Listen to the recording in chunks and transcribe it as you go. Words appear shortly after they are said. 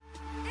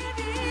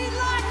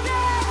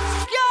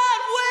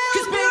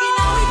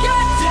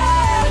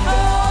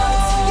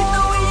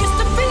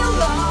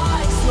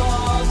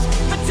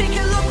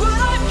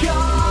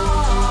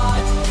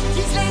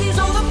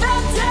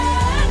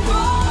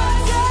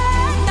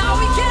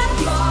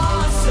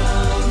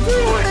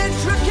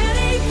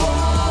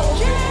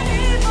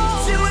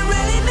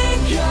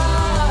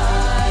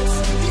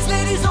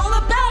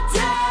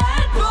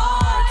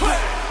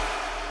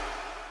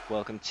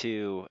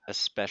to a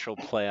special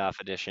playoff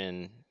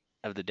edition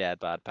of the Dad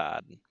Bod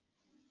Pod.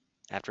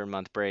 After a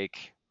month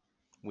break,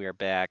 we are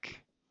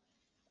back.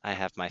 I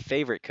have my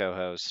favorite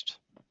co-host,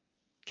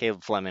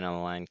 Caleb Fleming, on the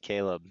line.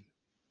 Caleb,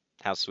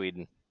 how's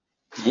Sweden?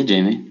 Hey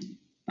Jamie,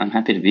 I'm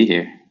happy to be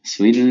here.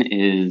 Sweden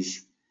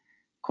is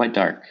quite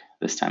dark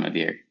this time of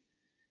year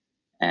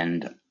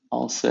and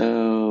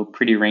also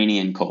pretty rainy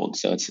and cold,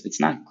 so it's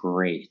not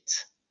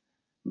great,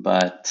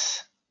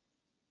 but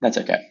that's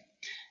okay.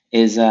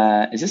 Is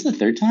this the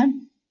third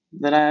time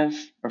that I've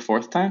or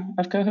fourth time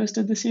I've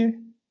co-hosted this year?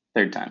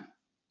 Third time.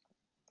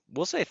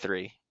 We'll say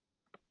three.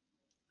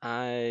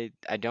 I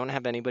don't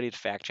have anybody to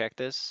fact check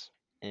this,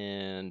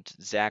 and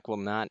Zach will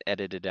not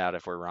edit it out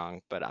if we're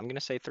wrong, but I'm gonna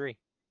say three.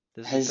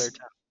 This is the third Has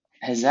time.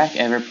 has Zach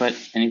ever put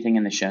anything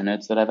in the show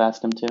notes that I've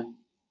asked him to?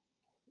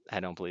 I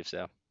don't believe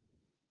so.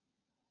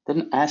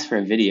 Didn't ask for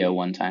a video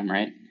one time,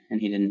 right? And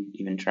he didn't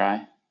even try.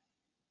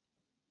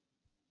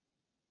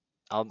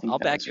 I I'll think that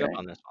back was you up right.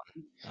 on this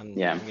one.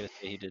 Yeah. I'm gonna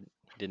say he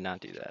did not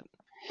do that.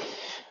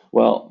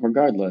 Well,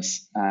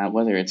 regardless,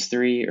 whether it's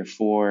three or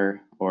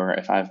four, or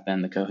if I've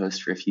been the co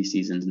host for a few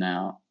seasons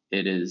now,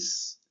 it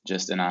is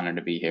just an honor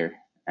to be here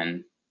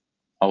and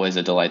always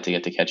a delight to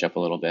get to catch up a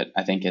little bit.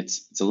 I think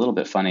it's a little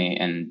bit funny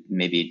and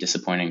maybe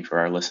disappointing for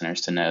our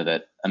listeners to know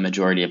that a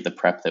majority of the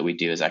prep that we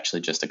do is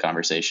actually just a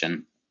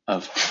conversation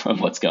of, of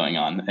what's going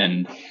on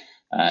and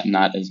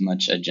not as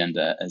much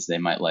agenda as they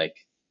might like.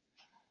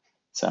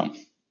 So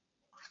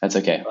that's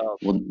okay. Well,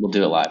 We'll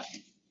do it live.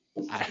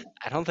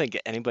 I don't think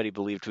anybody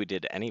believed we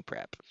did any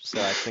prep, so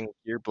I think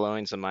you're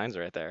blowing some minds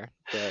right there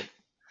that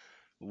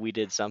we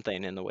did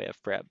something in the way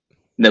of prep.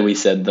 That we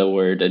said the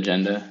word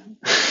agenda.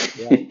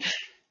 Yeah,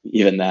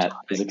 Even that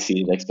has taunting.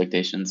 exceeded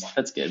expectations.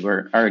 That's good.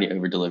 We're already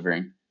over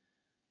delivering.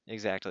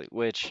 Exactly.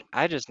 Which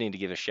I just need to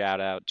give a shout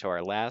out to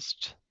our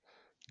last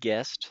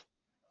guest,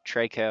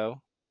 Traco,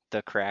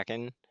 the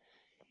Kraken.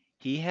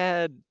 He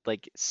had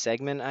like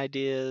segment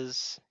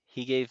ideas.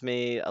 He gave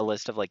me a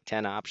list of like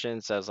 10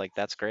 options. I was like,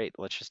 that's great.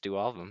 Let's just do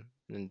all of them.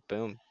 And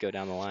boom, go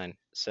down the line.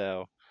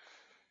 So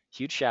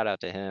huge shout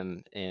out to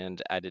him.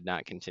 And I did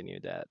not continue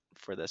that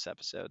for this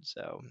episode.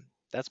 So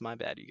that's my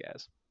bad, you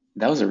guys.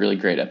 That was a really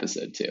great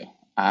episode too.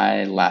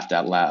 I laughed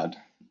out loud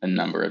a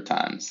number of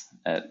times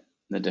at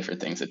the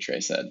different things that Trey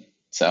said.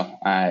 So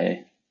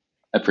I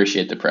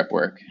appreciate the prep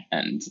work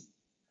and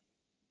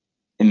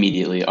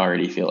immediately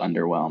already feel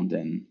underwhelmed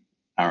in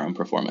our own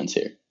performance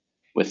here.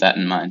 With that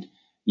in mind,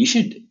 you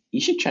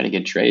should try to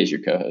get Trey as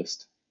your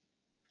co-host.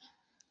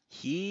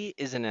 He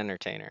is an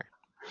entertainer,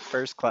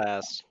 first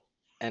class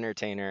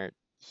entertainer.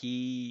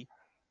 He,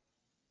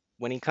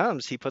 when he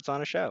comes, he puts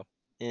on a show.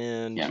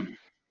 And,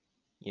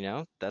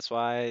 Yeah. that's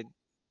why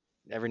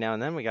every now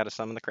and then we got to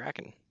summon the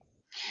Kraken.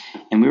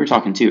 And we were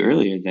talking too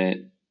earlier that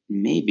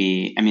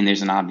maybe, I mean,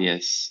 there's an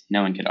obvious,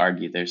 no one could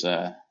argue there's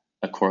a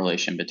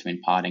correlation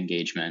between pod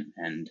engagement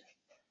and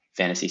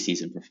fantasy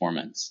season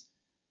performance.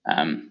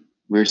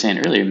 We were saying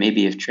earlier,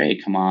 maybe if Trey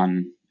come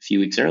on a few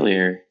weeks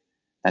earlier,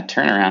 that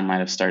turnaround might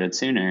have started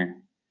sooner.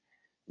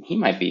 He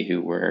might be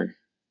who we're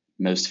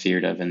most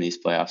feared of in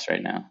these playoffs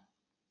right now.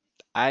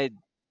 I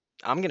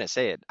I'm gonna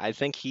say it. I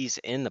think he's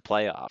in the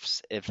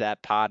playoffs if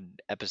that pod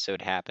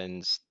episode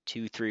happens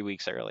 2, 3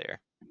 weeks earlier.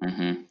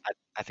 Hmm.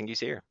 I think he's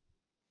here.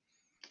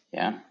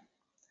 Yeah,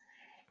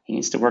 he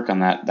needs to work on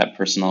that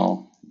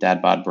personal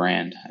dad bod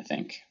brand. I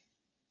think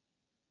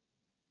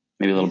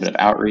maybe a little bit He's of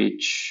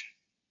outreach.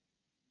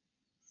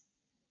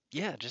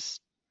 Yeah,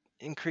 just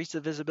increase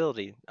the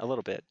visibility a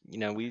little bit.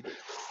 We've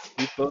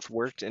both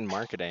worked in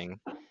marketing,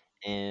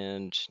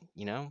 and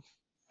you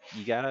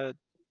gotta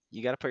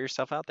you gotta put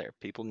yourself out there.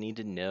 People need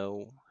to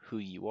know who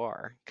you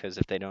are, because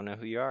if they don't know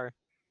who you are,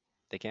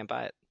 they can't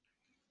buy it.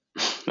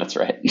 That's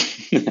right.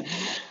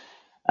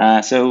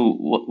 So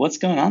what's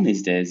going on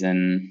these days?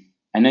 And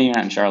I know you're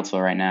not in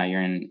Charlottesville right now.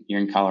 You're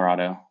in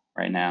Colorado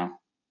right now.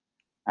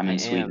 I'm I in am.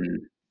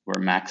 Sweden.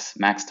 We're max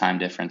time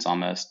difference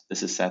almost.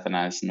 This is Seth and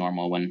I's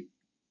normal when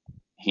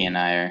he and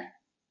I are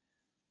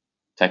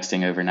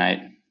texting overnight,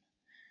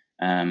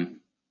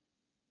 um,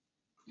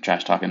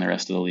 trash talking the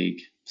rest of the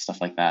league, stuff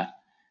like that.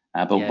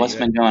 But Yeah, what's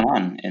been going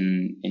on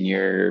in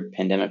your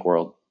pandemic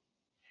world?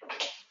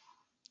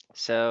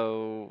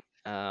 so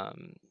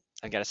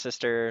I've got a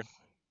sister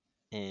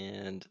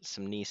and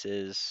some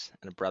nieces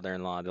and a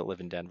brother-in-law that live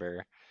in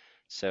Denver.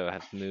 So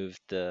I've moved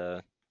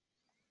the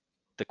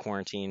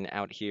quarantine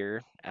out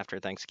here after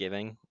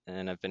Thanksgiving,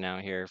 and I've been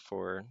out here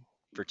for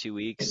 2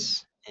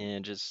 weeks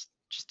and just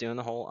doing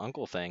the whole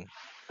uncle thing.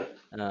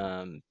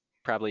 Um,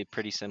 Probably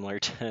pretty similar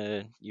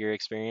to your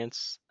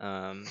experience.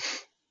 Some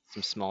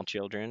small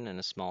children in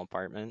a small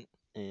apartment,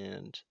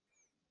 and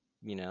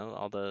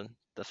all the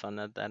fun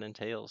that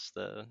entails,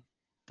 the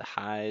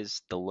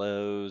highs, the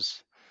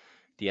lows,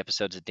 the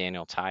episodes of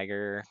Daniel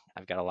Tiger.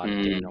 I've got a lot of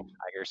Daniel Mm,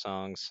 Tiger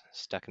songs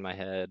stuck in my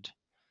head.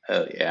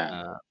 oh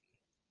yeah,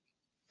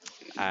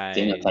 Uh,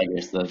 Daniel I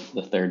Tiger's the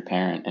third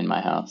parent in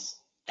my house.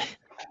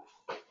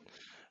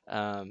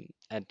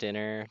 at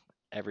dinner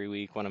every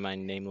week, one of my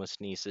nameless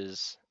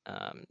nieces,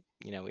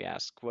 we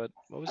ask what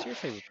was your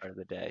favorite part of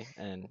the day,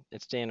 and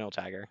it's Daniel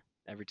Tiger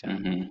every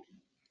time,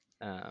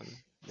 Hmm.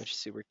 which is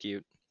super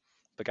cute.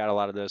 But got a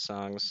lot of those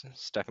songs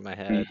stuck in my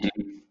head.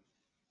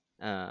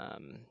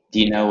 Hmm. Do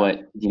you We know got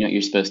what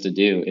you're supposed to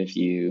do if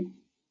you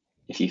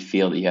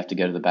feel that you have to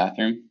go to the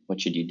bathroom?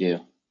 What should you do?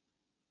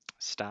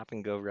 Stop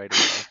and go right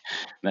away.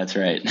 That's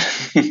right.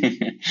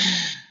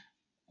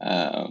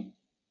 Um,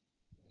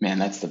 Man,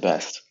 that's the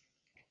best.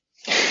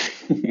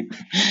 I,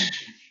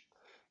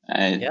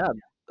 Yeah,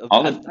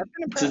 all I've the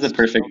been This is the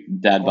impressed.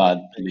 perfect dad A lot of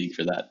bod good league things.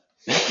 for that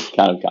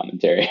kind of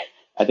commentary.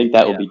 I think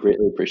that will Yeah, be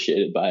greatly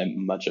appreciated by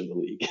much of the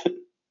league.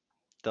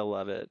 they'll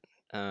love it.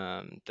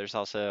 There's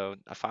also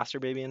a foster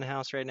baby in the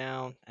house right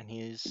now, and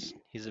he's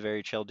a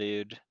very chill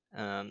dude.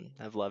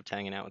 I've loved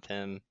hanging out with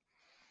him,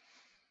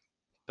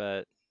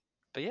 but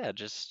yeah,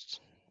 just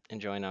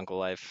enjoying Uncle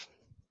life.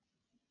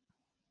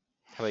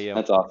 How about you?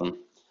 That's awesome.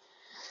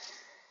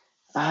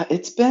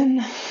 It's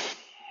been,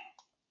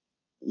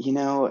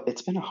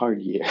 it's been a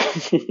hard year.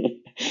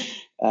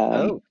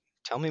 Oh, um,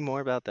 tell me more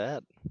about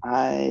that.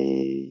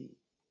 I,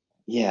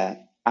 yeah,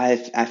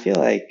 I feel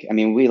like, I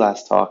mean, we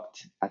last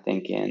talked, I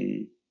think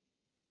in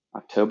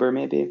October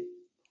maybe,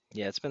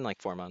 Yeah, it's been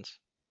like 4 months.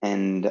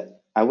 and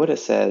I would have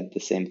said the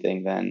same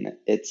thing then.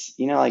 It's,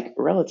 like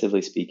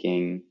relatively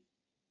speaking,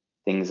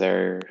 things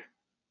are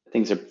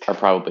are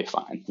probably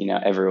fine.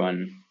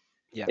 Everyone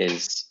Yeah.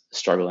 is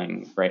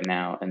struggling right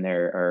now, and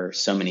there are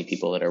so many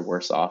people that are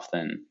worse off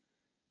than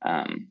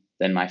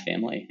my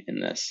family in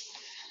this.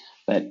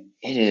 But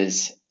it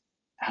is,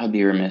 I would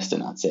be remiss to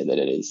not say that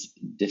it is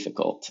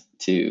difficult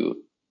to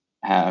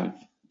have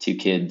two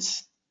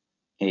kids,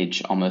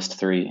 age almost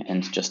 3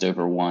 and just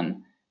over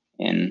 1,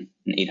 in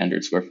an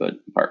 800 square foot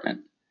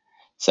apartment.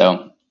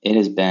 So it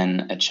has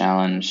been a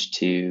challenge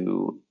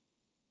to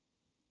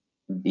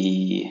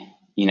be,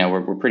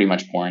 we're pretty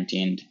much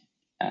quarantined.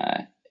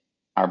 Uh,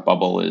 our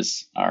bubble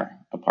is our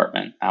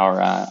apartment.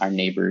 Our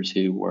neighbors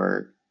who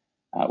were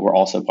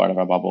also part of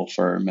our bubble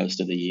for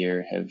most of the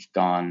year have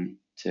gone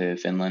to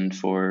Finland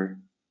for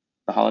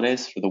the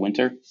holidays, for the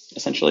winter,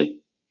 essentially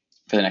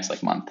for the next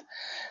like month.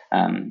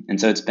 And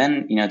so it's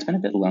been a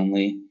bit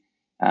lonely.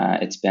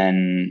 It's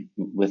been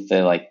with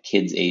the like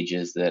kids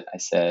ages that I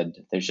said,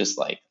 there's just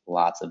like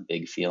lots of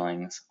big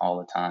feelings all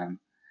the time.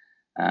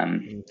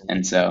 Mhm.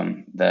 And so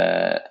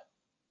the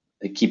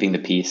keeping the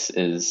peace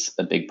is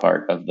a big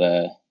part of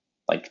the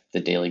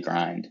daily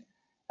grind.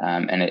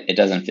 And it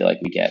doesn't feel like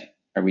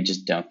we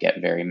just don't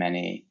get very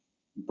many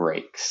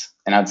breaks.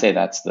 And I'd say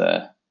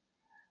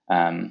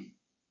um,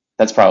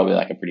 that's probably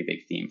like a pretty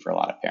big theme for a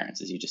lot of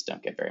parents, is you just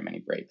don't get very many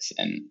breaks.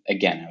 And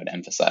again, I would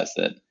emphasize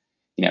that,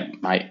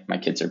 my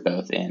kids are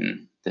both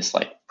in this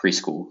like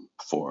preschool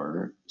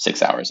for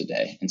 6 hours a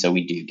day. And so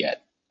we do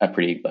get a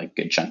pretty like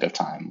good chunk of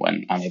time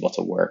when I'm able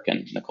to work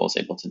and Nicole's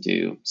able to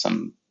do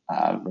some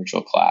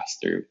virtual class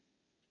through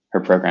her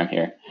program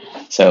here.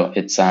 So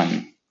it's not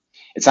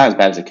as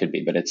bad as it could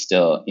be, but it's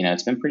still,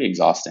 it's been pretty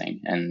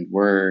exhausting, and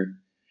we're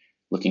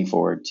looking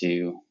forward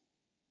to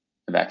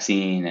a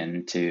vaccine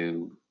and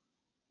to,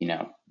 you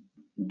know,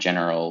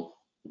 general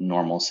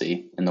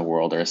normalcy in the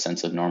world, or a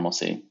sense of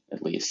normalcy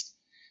at least.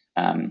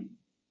 Um,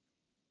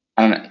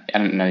 I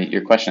don't know.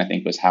 Your question, I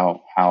think, was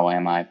how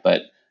am I?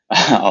 But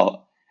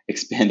I'll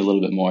expand a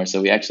little bit more.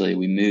 So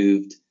we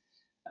moved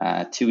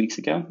 2 weeks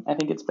ago. I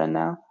think it's been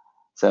now.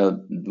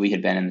 So we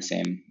had been in the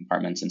same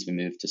apartment since we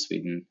moved to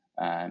Sweden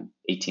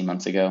 18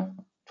 months ago,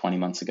 20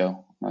 months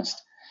ago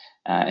almost.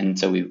 And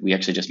so we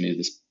actually just moved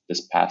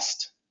this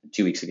past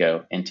 2 weeks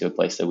ago into a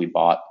place that we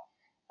bought.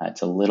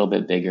 It's a little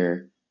bit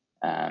bigger.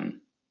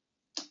 Um,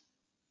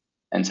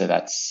 and so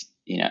that's,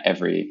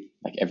 every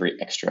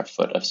extra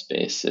foot of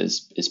space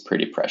is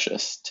pretty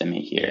precious to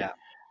me here.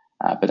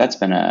 Yeah. But that's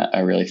been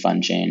a really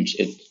fun change.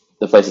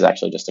 The place is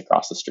actually just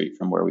across the street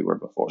from where we were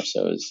before,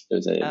 so it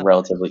was a Oh,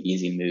 relatively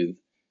easy move.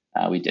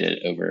 We did it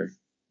over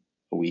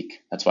a week.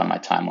 That's why my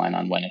timeline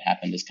on when it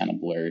happened is kind of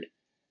blurred.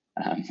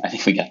 I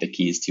think we got the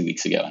keys 2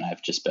 weeks ago, and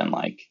I've just been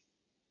like,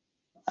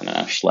 I don't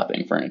know,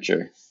 schlepping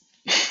furniture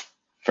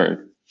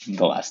for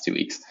the last 2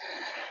 weeks.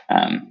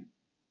 Um,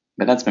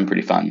 but that's been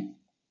pretty fun.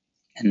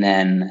 And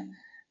then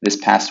this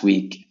past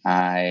week,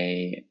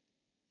 I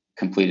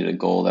completed a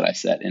goal that I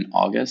set in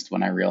August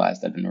when I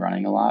realized I'd been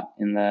running a lot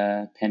in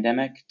the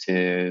pandemic,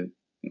 to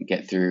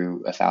get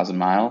through 1,000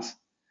 miles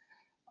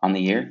on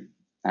the year.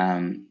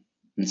 And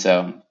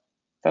so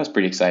that was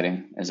pretty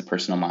exciting as a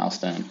personal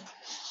milestone.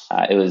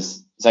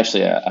 It's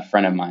actually a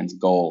friend of mine's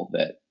goal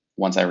that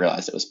once I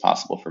realized it was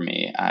possible for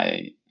me,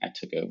 I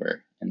took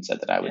over and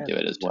said that I would yeah. do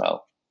it as Just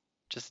well.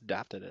 just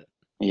adopted it.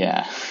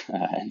 Yeah.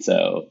 And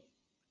so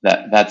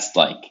that's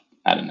like,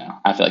 I don't know.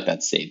 I feel like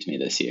that saved me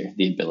this year,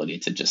 the ability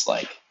to just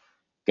like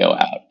go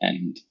out,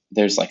 and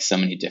there's like so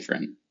many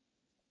different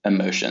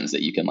emotions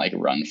that you can like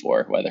run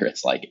for, whether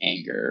it's like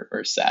anger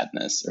or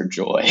sadness or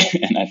joy.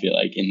 And I feel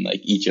like in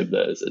like each of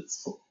those,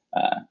 it's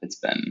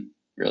been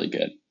really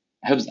good.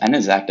 I know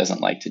Zach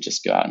doesn't like to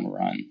just go out and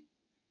run,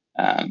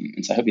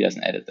 and so I hope he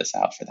doesn't edit this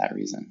out for that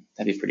reason.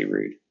 That'd be pretty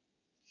rude.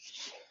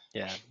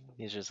 Yeah.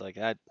 He's just like,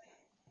 I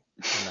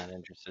I'm not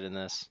interested in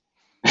this.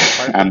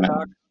 I'm Apartment not.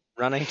 talk?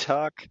 Running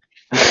talk?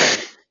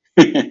 Okay.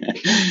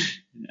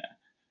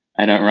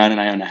 I don't run and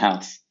I own a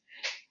house.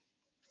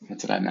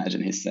 That's what I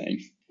imagine he's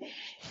saying.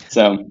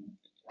 So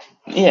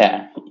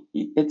yeah,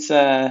 it's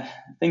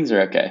things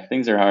are okay.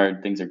 Things are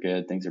hard. Things are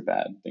good. Things are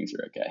bad. Things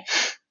are okay.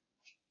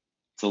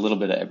 It's a little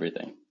bit of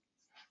everything.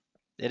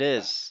 It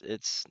is.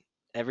 It's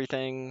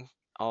everything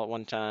all at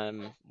one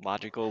time.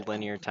 Logical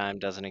linear time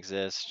doesn't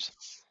exist.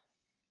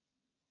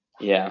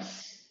 Yeah.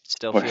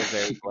 Still Or- feel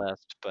very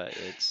blessed, but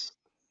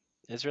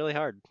it's really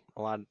hard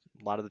a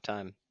lot of the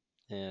time.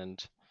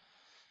 And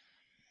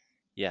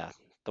yeah,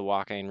 the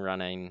walking,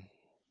 running,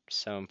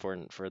 so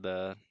important for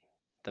the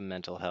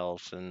mental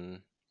health.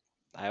 And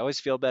I always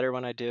feel better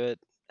when I do it,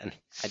 and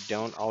I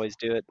don't always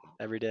do it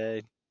every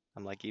day.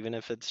 I'm like, even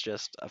if it's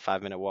just a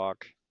 5 minute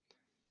walk,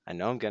 I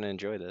know I'm gonna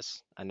enjoy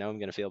this. I know I'm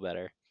gonna feel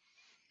better.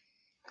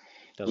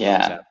 Doesn't always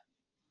yeah. happen.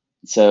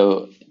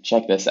 So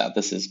check this out.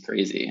 This is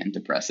crazy and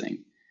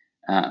depressing.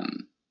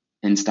 Um,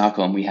 in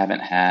Stockholm, we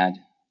haven't had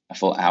a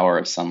full hour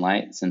of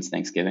sunlight since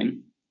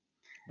Thanksgiving.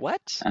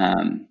 What?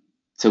 Um, I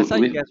so thought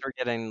you we guys were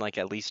getting like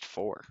at least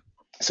four.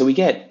 we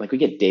get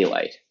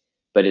daylight,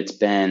 but it's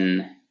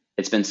been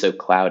so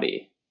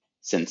cloudy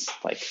since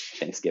like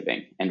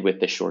Thanksgiving, and with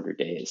the shorter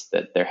days,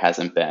 that there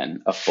hasn't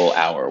been a full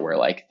hour where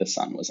like the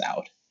sun was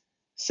out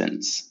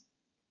since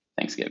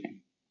Thanksgiving.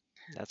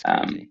 That's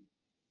crazy. Um,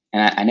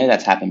 and I know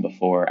that's happened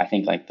before. I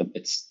think like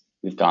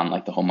we've gone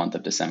like the whole month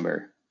of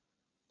December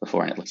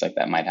before, and it looks like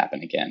that might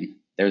happen again.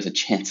 There was a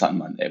chance on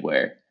Monday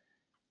where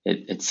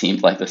it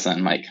seemed like the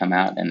sun might come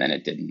out, and then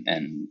it didn't,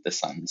 and the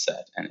sun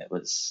set, and it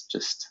was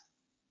just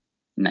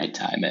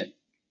nighttime at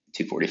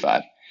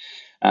 2:45.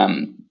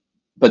 Um,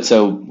 but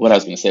so what I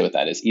was going to say with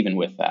that is, even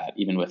with that,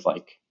 even with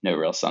like no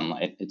real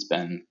sunlight, it's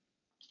been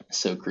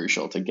so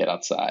crucial to get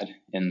outside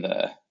in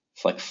the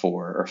like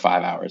 4 or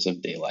 5 hours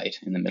of daylight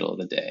in the middle of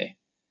the day,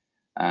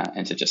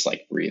 and to just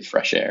like breathe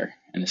fresh air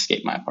and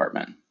escape my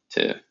apartment.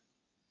 To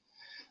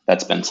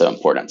That's been so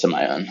important to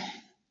my own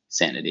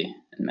sanity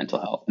and mental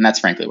health, and that's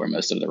frankly where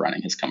most of the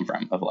running has come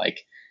from. Of like,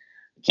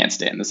 I can't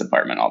stay in this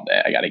apartment all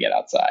day. I got to get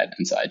outside,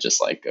 and so I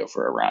just like go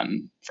for a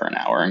run for an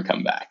hour and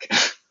come back.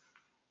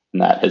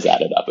 And that has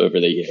added up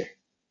over the year.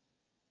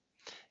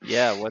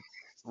 Yeah,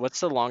 what's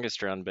the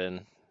longest run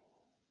been?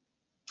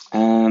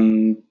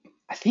 Um,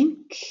 I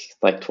think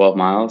like 12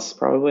 miles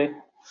probably,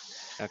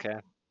 Okay.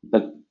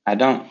 but I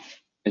don't.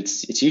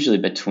 It's usually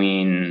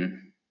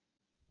between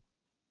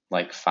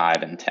like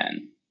 5 and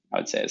 10. I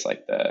would say is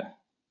like the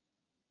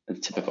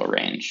typical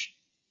range,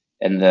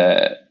 and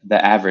the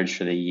average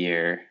for the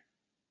year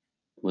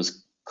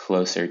was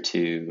closer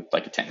to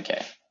like a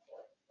 10K.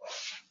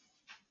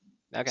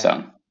 Okay.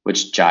 So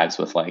which jives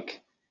with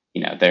like,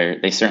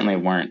 they certainly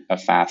weren't a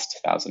fast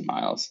 1,000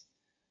 miles,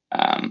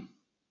 um,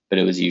 but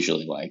it was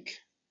usually like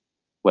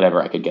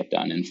whatever I could get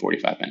done in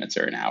 45 minutes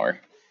or an hour.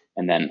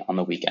 And then on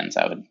the weekends,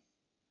 I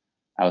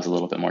was a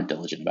little bit more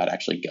diligent about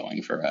actually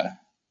going for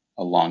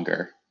a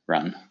longer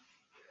run.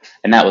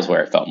 And that was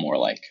where it felt more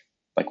like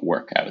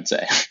work, I would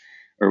say,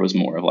 or was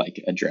more of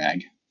like a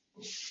drag.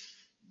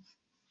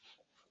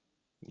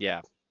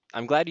 Yeah.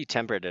 I'm glad you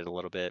tempered it a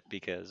little bit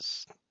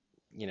because,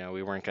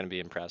 we weren't going to be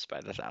impressed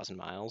by the 1,000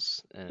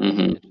 miles, and Hmm.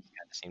 it just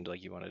kind of seemed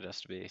like you wanted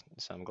us to be.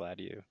 So I'm glad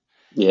you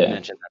Yeah.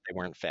 mentioned that they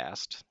weren't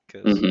fast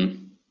because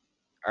Hmm.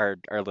 our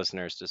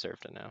listeners deserve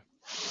to know.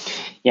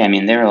 Yeah. I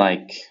mean, they were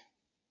like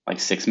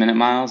 6 minute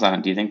miles. I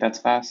don't. Do you think that's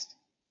fast?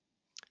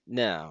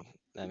 No,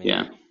 I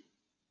Yeah. mean,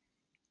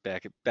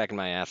 back in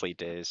my athlete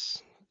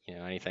days,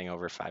 anything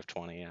over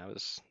 5:20, I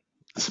was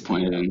knocked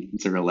Disappointed out. in.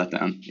 It's a real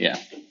letdown. Yeah.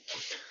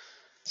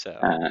 So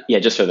Yeah.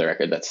 Just for the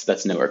record,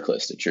 that's nowhere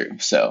close to true.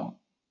 So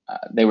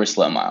they were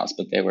slow miles,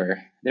 but they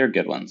were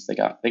good ones. They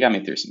got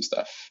me through some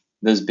stuff.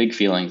 Those big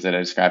feelings that I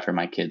described for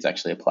my kids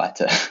actually apply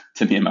to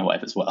to me and my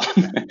wife as well.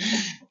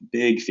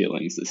 Big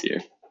feelings this year.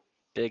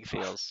 big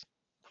feels,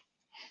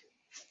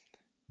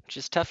 which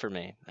is tough for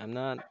me. I'm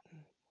not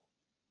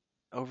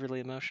overly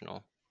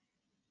emotional.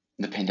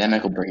 The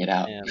pandemic I, will bring it I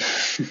out. am.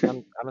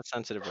 I'm a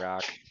sensitive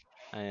rock.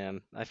 I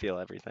am. I feel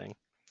everything.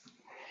 I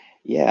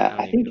Yeah, don't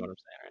I even think know what I'm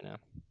saying right now.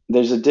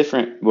 there's a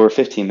different. We're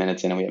 15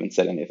 minutes in and we haven't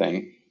said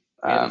anything,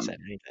 We haven't said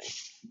anything.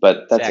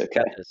 but that's Zach,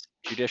 cut okay. this.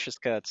 Judicious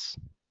cuts.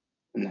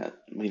 No,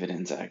 leave it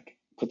in, Zach.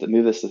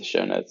 Move this to the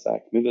show notes,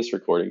 Zach. Move this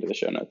recording to the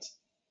show notes.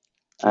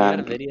 Can you add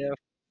a Um, video?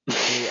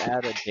 Can you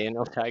add a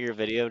Daniel Tiger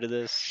video to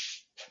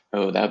this?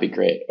 oh, that would be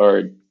great.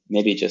 Or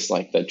maybe just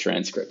like the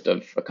transcript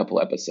of a couple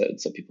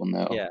episodes so people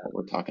know Yeah, what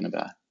we're talking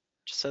about.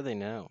 just so they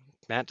know.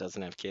 Matt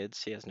doesn't have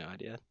kids. He has no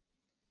idea.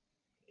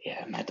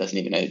 Yeah, Matt doesn't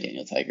even know who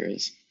Daniel Tiger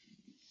is.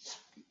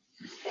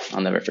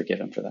 I'll never forgive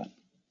him for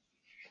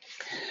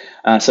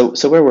that.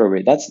 So where were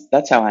we?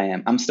 That's how I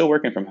am. I'm still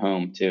working from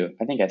home too.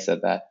 I think I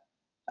said that.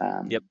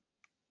 Yep. Um,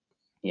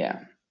 yeah,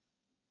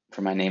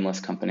 for my nameless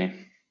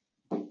company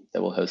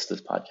that will host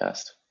this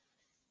podcast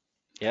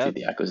through Yep.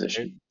 the There,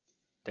 acquisition.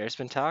 there's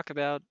been talk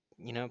about,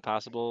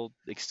 possible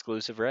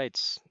exclusive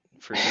rights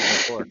for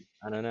season 4.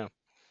 I don't know.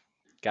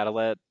 Gotta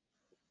let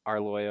our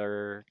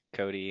lawyer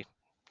Cody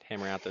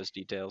hammer out those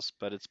details,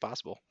 but it's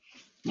possible.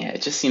 Yeah,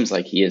 it just seems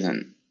like he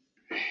doesn't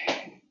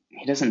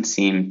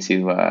seem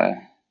to,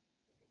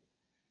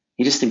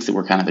 he just thinks that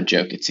we're kind of a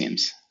joke, it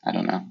seems. I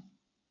don't know.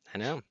 I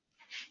know.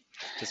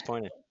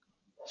 Disappointed.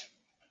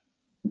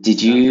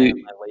 Did Not a fan of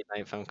you, my late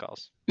night phone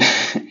calls.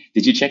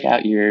 did you check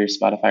out your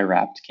Spotify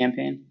Wrapped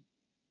campaign?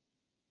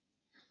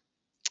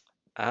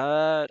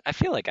 I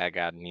feel like I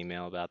got an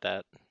email about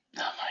that.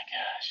 Oh my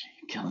gosh,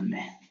 you're killing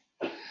me.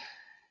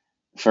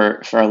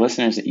 For our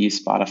listeners that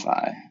use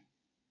Spotify,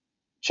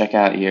 check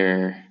out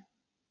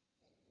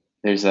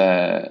there's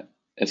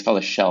it's called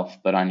a shelf,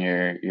 but on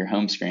your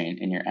home screen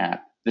in your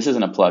app. This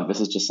isn't a plug. This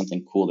is just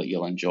something cool that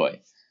you'll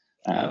enjoy.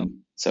 Oh,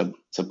 So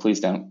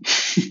please don't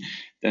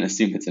don't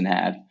assume it's an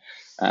ad.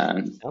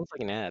 sounds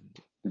like an ad.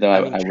 Though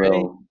I mean, I Trey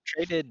will.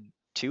 Trey did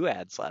 2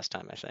 ads last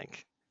time, I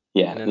think,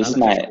 Yeah, and an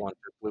unofficial one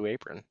for Blue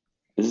Apron.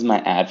 this is my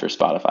ad for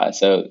Spotify.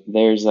 So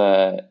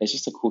it's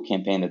just a cool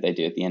campaign that they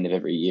do at the end of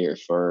every year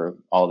for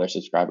all their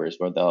subscribers,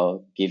 where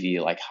they'll give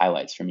you like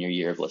highlights from your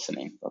year of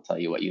listening. They'll tell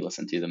you what you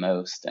listen to the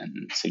most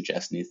and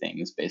suggest new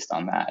things based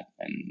on that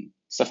and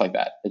stuff like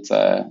that.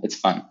 It's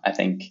fun. I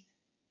think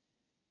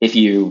if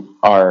you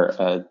are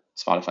a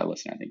Spotify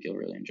listener, I think you'll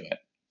really enjoy it.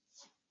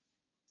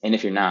 And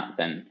if you're not,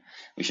 then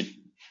we should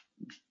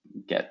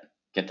get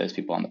get those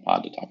people on the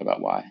pod to talk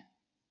about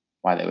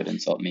why they would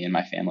insult me and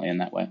my family in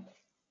that way.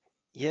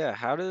 Yeah,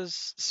 how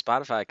does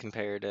Spotify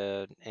compare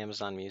to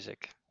Amazon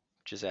Music?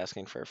 Just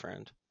asking for a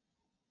friend.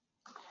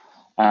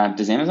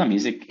 Does Amazon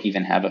Music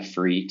even have a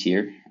free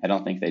tier? I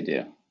don't think they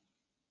do.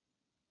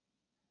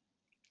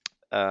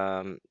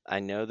 I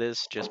know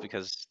this just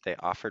because they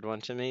offered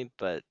one to me,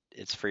 but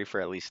it's free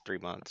for at least 3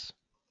 months.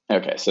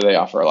 Okay, so they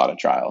offer a lot of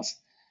trials.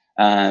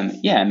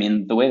 Yeah, I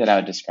mean, the way that I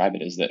would describe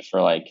it is that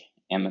for like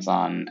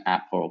Amazon,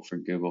 Apple, for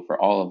Google, for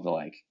all of the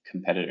like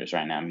competitors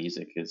right now,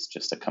 music is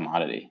just a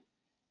commodity.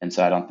 And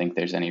so I don't think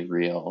there's any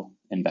real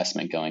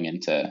investment going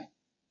into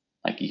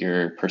like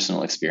your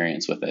personal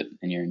experience with it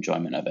and your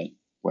enjoyment of it.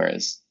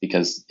 Whereas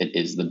because it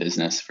is the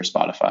business for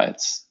Spotify,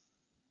 it's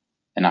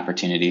an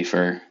opportunity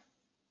for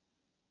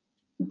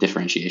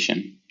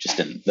differentiation, just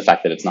in the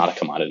fact that it's not a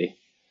commodity.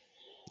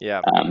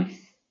 Yeah, Um,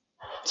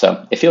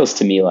 so it feels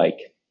to me like,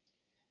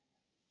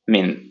 I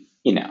mean,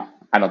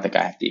 I don't think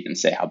I have to even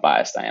say how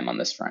biased I am on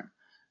this front.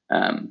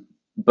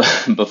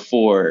 But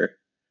before,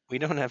 we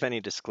don't have any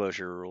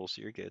disclosure rules.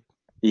 You're good.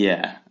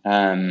 yeah,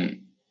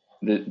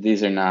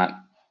 these are not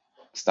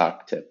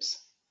stock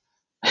tips.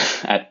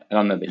 I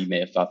don't know that you may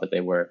have thought that they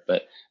were,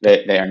 but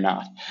they are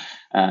not.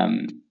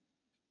 Um,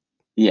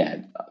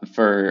 yeah,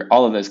 for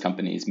all of those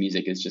companies,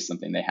 music is just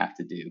something they have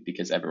to do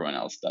because everyone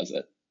else does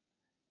it.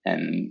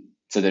 And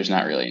so there's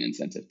not really an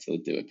incentive to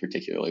do it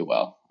particularly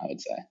well, I would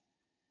say.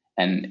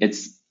 And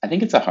I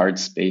think it's a hard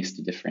space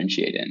to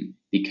differentiate in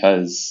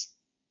because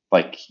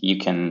like you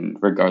can,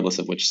 regardless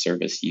of which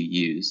service you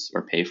use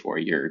or pay for,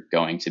 you're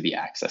going to be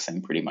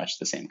accessing pretty much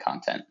the same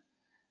content.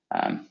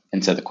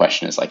 And so the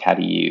question is like, how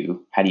do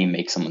you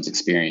make someone's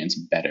experience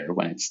better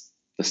when it's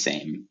the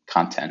same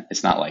content?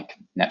 It's not like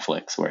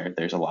Netflix where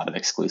there's a lot of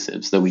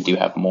exclusives, though we do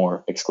have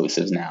more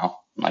exclusives now,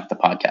 like the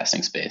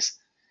podcasting space.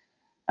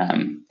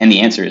 And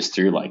the answer is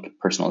through like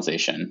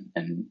personalization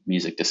and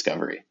music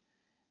discovery.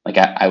 Like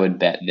I would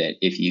bet that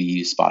if you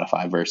use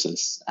Spotify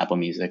versus Apple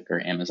Music or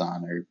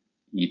Amazon or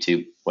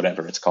YouTube,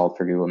 whatever it's called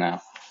for Google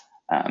now,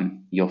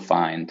 you'll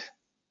find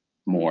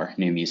more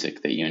new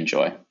music that you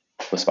enjoy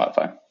with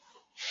Spotify.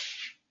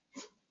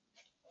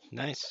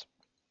 Nice.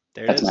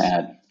 There it That's my is.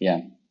 ad. Yeah.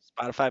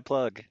 Spotify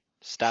plug.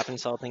 Stop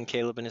insulting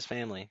Caleb and his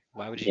family.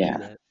 Why would you do Yeah.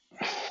 that?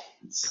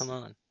 Come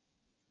on.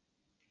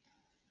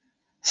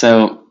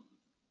 So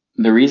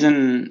the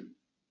reason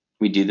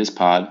we do this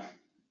pod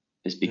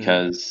is Hmm.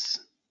 because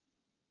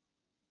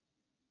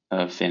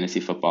of fantasy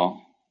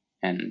football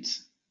and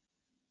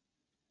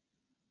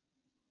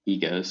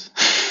egos.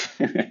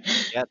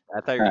 Yeah,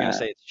 I thought you were gonna uh,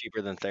 say it's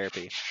cheaper than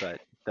therapy,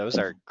 but those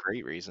are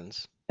great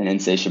reasons. an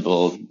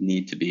insatiable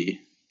need to be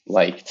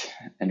liked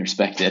and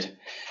respected.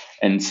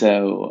 And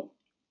so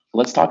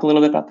let's talk a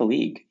little bit about the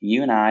league.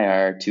 You and I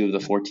are two of the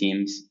Yeah. four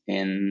teams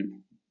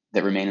in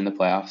that remain in the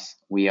playoffs.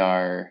 We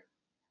are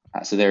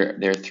so there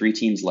are three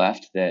teams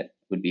left that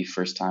would be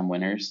first time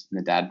winners in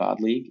the Dad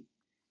Bod League,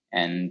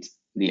 and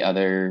the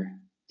other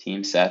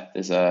team, Seth,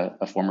 is a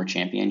former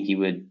champion. He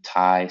would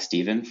tie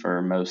Steven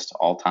for most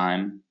all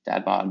time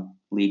Dad Bod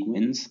League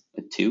wins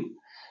with two,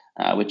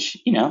 which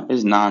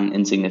is non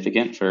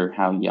insignificant for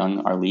how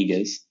young our league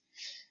is.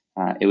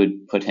 It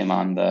would put him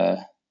on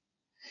the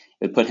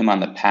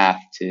path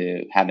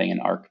to having an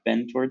arc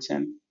bend towards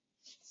him,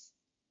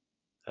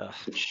 Ugh,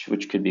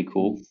 which could be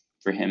cool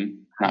for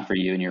him, not I'm for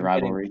you and your I'm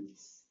getting rivalry.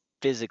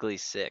 physically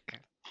sick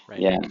right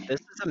Yeah. now. This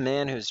is a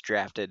man who's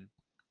drafted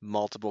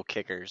multiple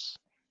kickers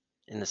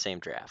in the same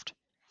draft,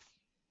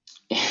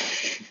 and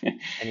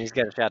he's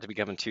got a shot to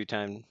become a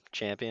two-time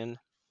champion.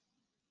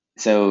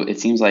 So it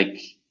seems like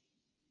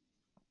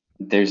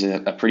there's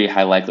a pretty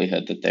high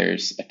likelihood that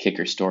there's a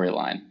kicker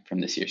storyline from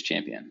this year's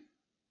champion,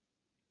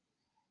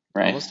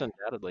 right? Almost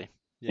undoubtedly.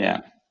 Yeah.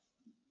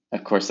 Yeah.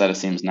 Of course, that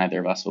assumes neither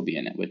of us will be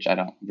in it, which I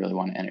don't really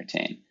want to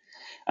entertain.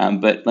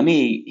 But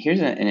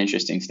here's an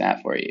interesting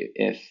stat for you.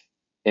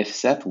 If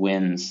Seth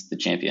wins the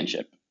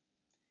championship,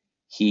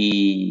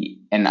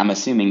 and I'm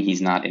assuming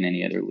he's not in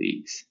any other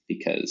leagues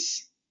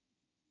because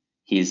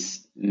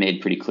he's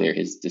made pretty clear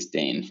his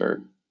disdain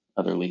for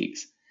other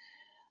leagues.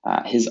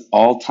 His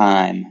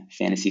all-time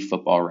fantasy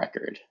football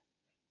record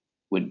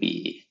would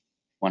be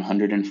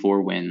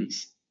 104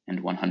 wins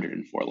and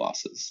 104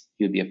 losses.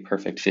 He would be a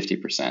perfect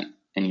 50%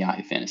 in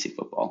Yahoo Fantasy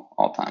Football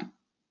all time.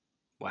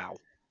 Wow.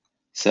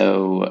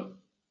 So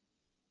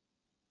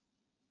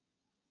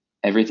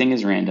everything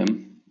is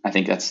random. I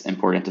think that's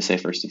important to say,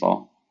 first of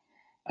all.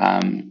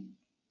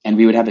 And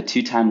we would have a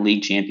two-time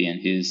league champion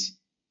whose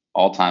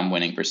all-time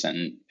winning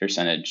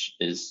percentage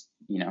is,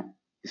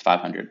 is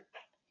 500.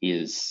 He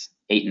is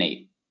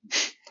 8-8.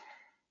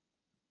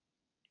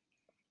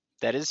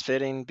 That is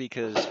fitting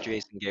because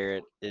Jason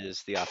Garrett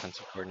is the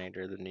offensive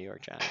coordinator of the New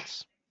York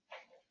Giants.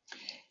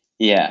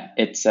 Yeah,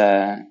 it's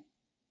yeah,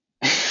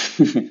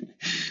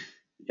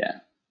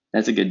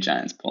 that's a good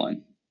Giants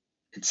pull-in.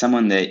 It's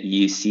someone that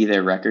you see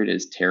their record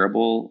is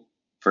terrible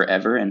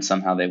forever, and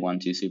somehow they won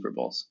two Super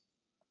Bowls,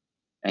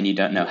 and you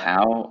don't know Yeah.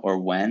 how or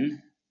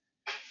when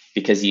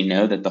because you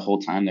know that the whole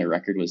time their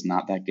record was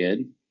not that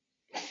good,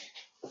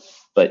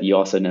 but you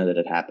also know that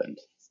it happened.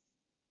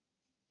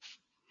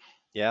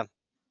 Yeah.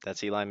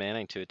 That's Eli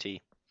Manning to a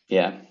T.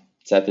 Yeah,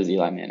 Seth is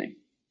Eli Manning,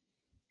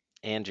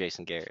 And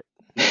Jason Garrett.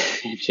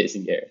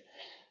 Jason Garrett.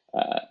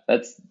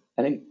 That's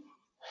I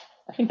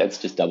think that's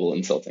just double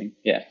insulting.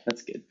 Yeah,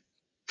 that's good.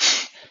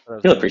 That's what I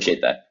was He'll going for.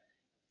 appreciate that.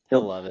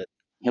 He'll He'll love it.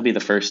 he'll be the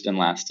first and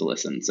last to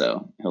listen,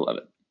 so he'll love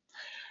it.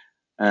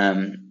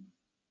 Um,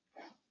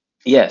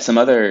 yeah, some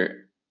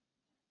other.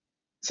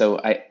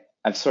 So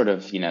I've sort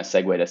of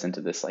segued us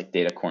into this like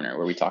data corner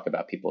where we talk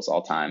about people's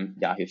all-time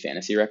Yahoo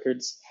fantasy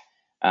records.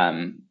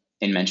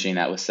 In mentioning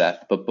that with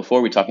Seth, but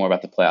before we talk more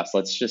about the playoffs,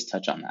 let's just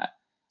touch on that.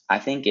 I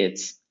think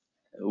it's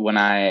when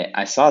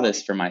I saw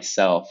this for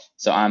myself.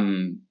 So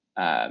I'm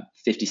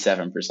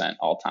 57%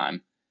 all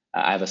time.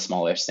 I have a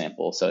smaller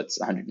sample, so it's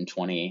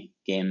 120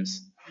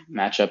 games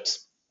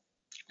matchups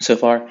so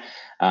far.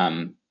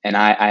 And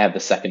I have the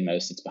second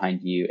most. It's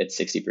behind you at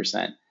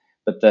 60%.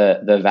 But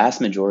the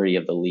vast majority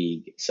of the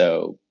league,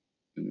 so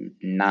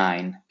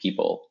 9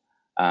 people,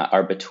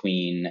 are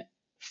between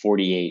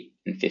 48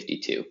 and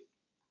 52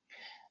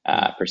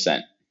 Hmm.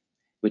 percent,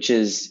 which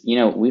is,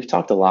 we've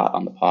talked a lot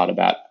on the pod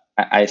about.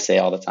 I say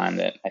all the time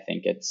that I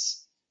think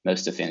it's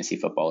most of fantasy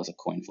football is a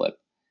coin flip,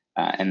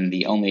 and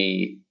the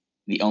only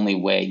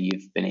way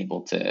you've been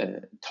able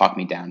to talk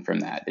me down from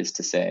that is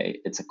to say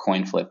it's a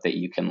coin flip that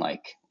you can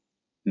like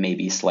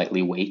maybe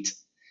slightly weight.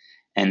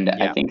 And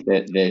I Yeah. think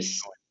that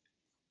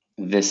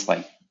this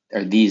like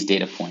or these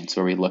data points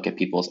where we look at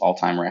people's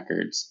all-time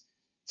records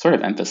sort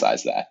of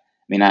emphasize that.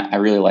 I mean, I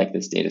really like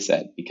this data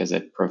set because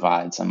it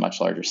provides a much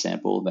larger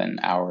sample than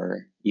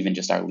even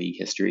just our league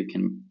history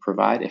can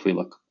provide if we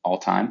look all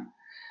time.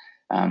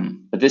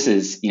 But this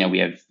is, we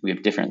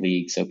have different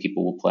leagues, so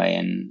people will play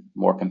in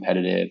more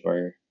competitive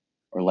or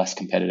less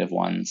competitive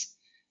ones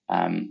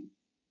um,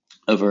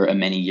 over a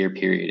many year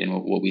period. And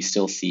what we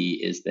still see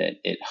is that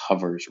it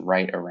hovers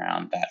right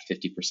around that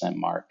 50%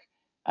 mark.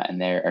 And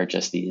there are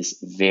just these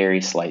very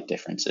slight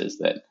differences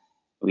that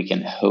we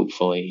can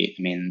hopefully,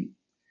 I mean,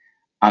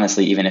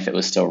 honestly, even if it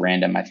was still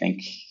random, I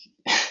think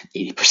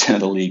 80% of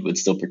the league would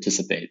still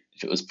participate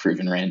if it was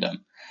proven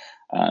random.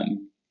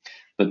 Um,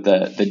 but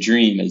the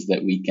dream is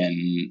that we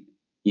can,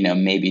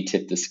 maybe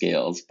tip the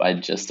scales by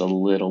just a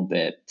little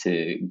bit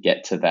to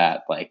get to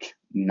that like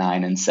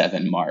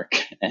 9-7 mark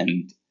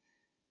and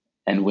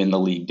win the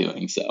league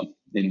doing so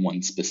in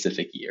one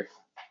specific year.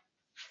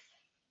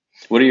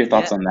 What are your Yeah.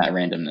 thoughts on that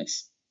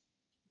randomness?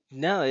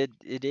 No,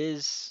 it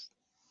is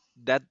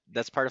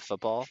that's part of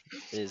football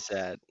is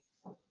that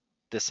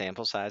the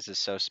sample size is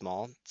so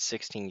small.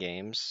 16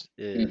 games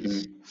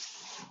is,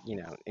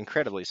 Hmm.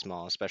 incredibly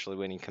small, especially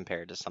when you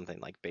compare it to something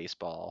like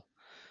baseball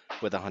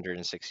with a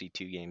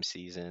 162 game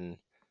season.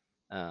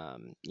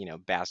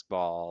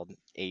 Basketball,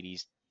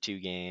 82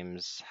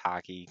 games,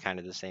 hockey, kind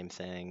of the same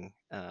thing.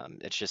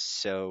 It's just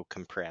so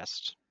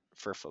compressed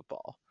for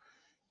football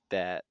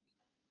that,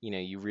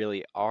 you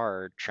really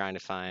are trying to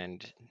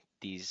find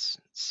these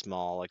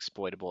small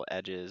exploitable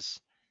edges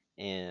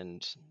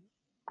and,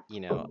 you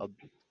know, a,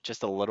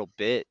 just a little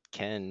bit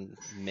can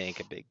make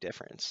a big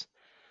difference.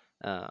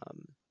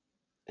 Um,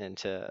 and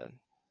to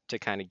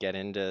kind of get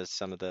into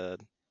some of the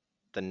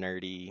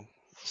nerdy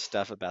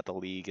stuff about the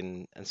league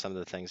and some of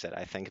the things that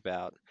I think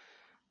about.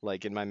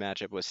 Like in my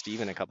matchup with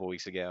Steven a couple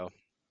weeks ago,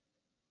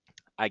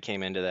 I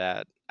came into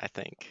that, I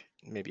think,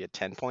 maybe a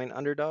 10-point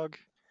underdog.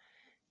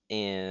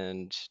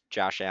 And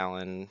Josh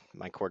Allen,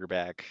 my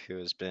quarterback, who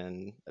has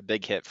been a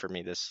big hit for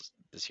me this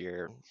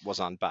year, was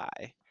on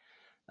bye.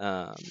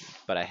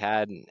 But I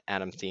had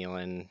Adam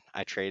Thielen.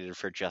 I traded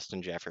for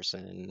Justin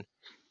Jefferson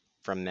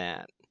from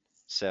that.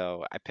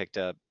 So I picked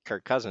up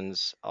Kirk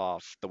Cousins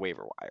off the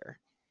waiver wire.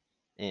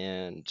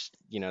 And,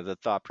 the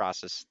thought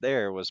process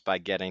there was by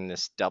getting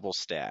this double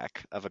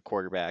stack of a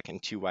quarterback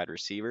and two wide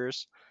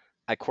receivers,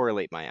 I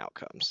correlate my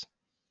outcomes.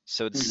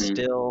 So it's Hmm.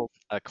 still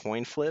a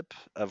coin flip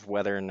of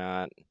whether or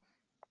not,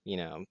 you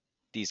know,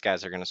 these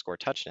guys are going to score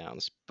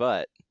touchdowns,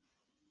 but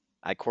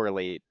I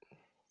correlate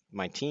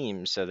my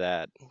team so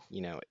that,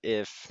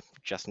 if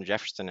Justin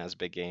Jefferson has a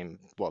big game,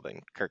 well,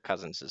 then Kirk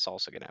Cousins is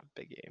also going to have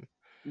a big game.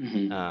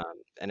 Hmm.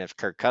 And if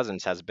Kirk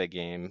Cousins has a big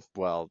game,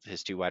 well,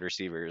 his two wide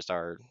receivers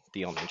are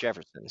Thielen and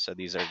Jefferson. So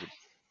these are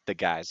the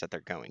guys that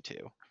they're going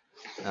to.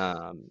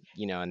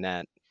 And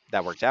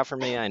that worked out for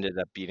me. I ended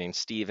up beating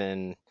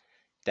Steven.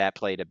 That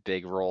played a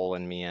big role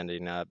in me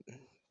ending up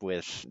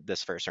with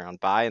this first round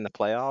bye in the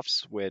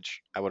playoffs,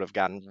 which I would have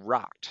gotten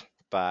rocked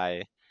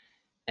by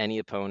any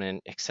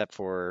opponent except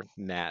for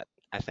Matt.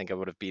 I think I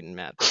would have beaten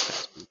Matt this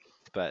past week.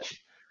 But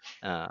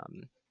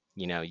um,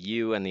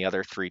 you and the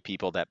other three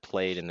people that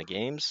played in the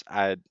games,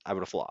 I would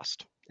have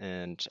lost,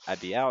 and I'd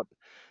be out.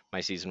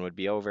 My season would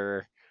be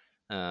over.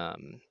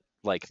 Um,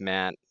 like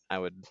Matt, I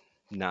would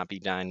not be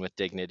dying with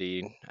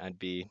dignity. I'd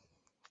be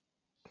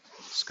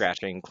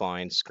scratching,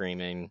 clawing,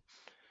 screaming,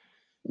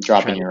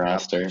 Dropping trying to your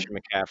drop roster. Christian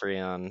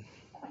McCaffrey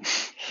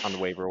on the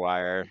waiver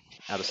wire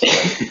out of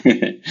spite.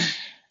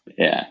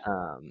 Yeah.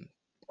 Um,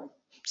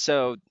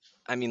 so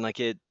I mean, like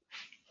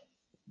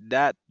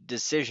that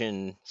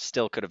decision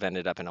still could have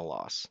ended up in a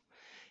loss.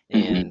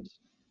 And Hmm.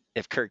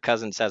 if Kirk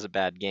Cousins has a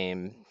bad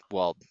game,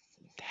 well,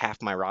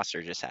 half my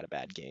roster just had a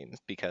bad game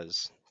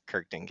because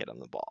Kirk didn't get on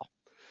the ball.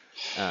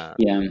 Um,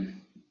 Yeah.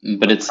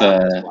 But but it's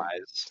process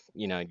wise,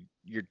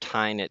 you're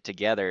tying it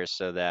together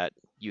so that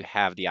you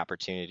have the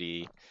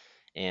opportunity,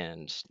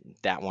 and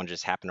that one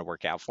just happened to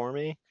work out for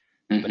me.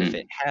 But if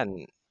it hmm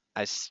hadn't,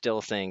 I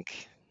still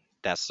think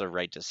that's the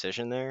right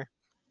decision there.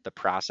 The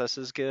process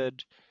is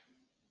good.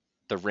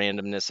 The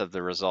randomness of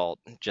the result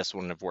just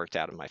wouldn't have worked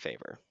out in my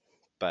favor.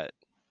 But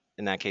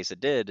in that case, it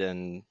did,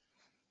 and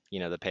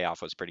the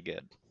payoff was pretty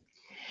good.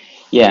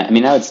 Yeah, I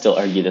mean, I would still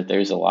argue that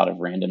there's a lot of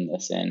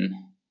randomness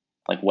in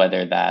like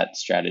whether that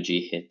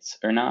strategy hits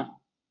or not.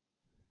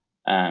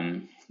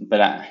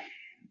 But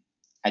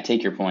I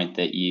take your point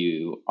that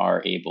you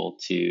are able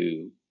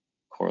to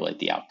correlate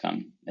the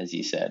outcome, as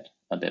you said,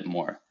 a bit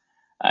more.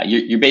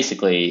 You're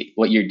basically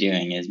what you're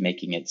doing is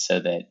making it so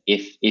that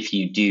if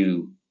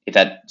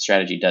that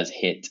strategy does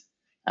hit,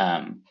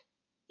 um,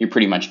 you're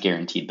pretty much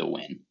guaranteed the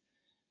win,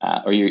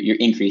 or you're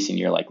increasing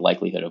your like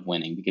likelihood of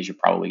winning because you're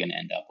probably going to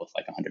end up with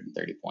like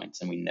 130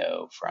 points, and we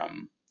know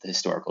from the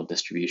historical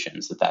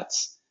distributions that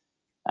that's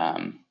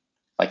um,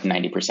 like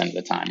 90% of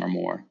the time or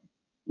more,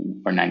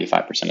 or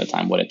 95% of the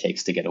time what it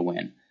takes to get a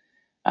win.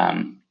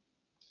 Um,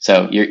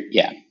 so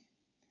yeah,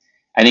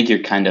 I think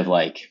you're kind of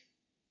like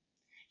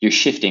you're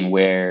shifting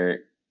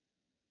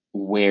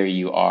where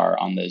you are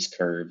on those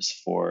curves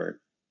for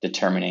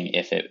determining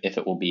if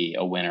it will be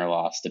a win or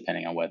loss,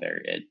 depending on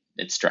whether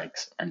it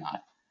strikes or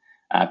not.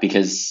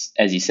 Because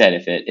as you said,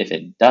 if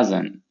it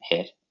doesn't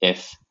hit,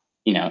 if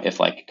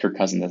like Kirk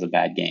Cousins has a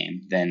bad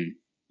game, then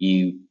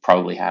you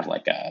probably have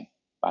like a,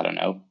 I don't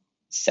know,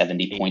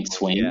 70 80 point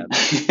point, yeah,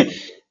 swing, 80 point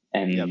game.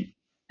 Yep.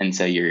 and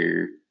so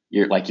you're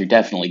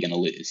definitely going to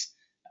lose.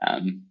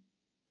 Um,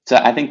 so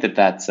I think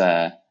that's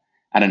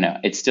I don't know.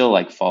 It still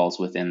like falls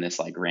within this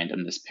like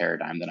randomness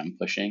paradigm that I'm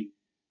pushing,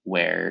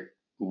 where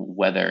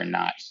whether or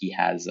not he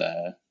has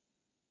a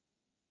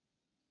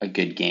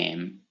good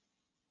game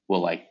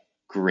will like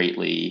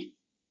greatly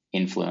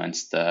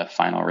influence the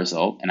final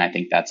result, and I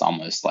think that's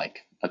almost like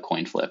a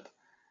coin flip.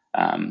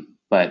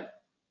 But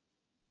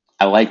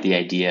I like the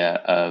idea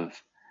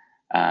of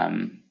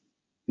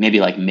maybe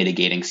like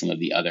mitigating some of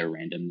the other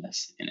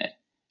randomness in it.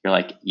 You're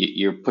like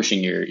you're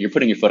putting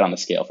your foot on the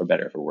scale for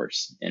better or for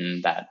worse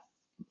in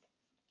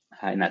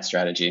that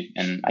strategy,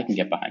 and I can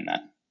get behind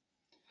that.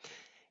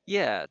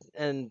 Yeah,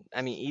 and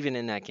I mean, even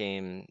in that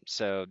game,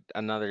 so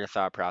another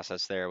thought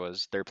process there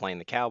was they're playing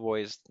the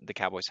Cowboys. The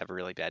Cowboys have a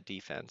really bad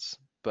defense,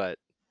 but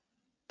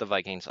the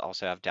Vikings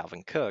also have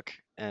Dalvin Cook,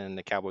 and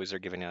the Cowboys are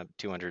giving up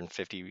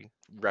 250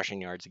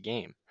 rushing yards a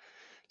game.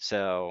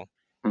 So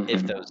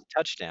if Hmm. those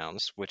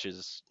touchdowns, which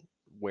is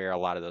where a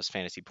lot of those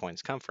fantasy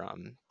points come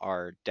from,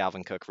 are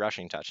Dalvin Cook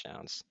rushing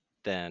touchdowns,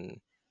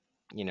 then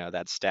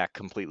that stack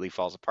completely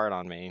falls apart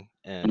on me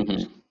and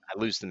Hmm. I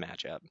lose the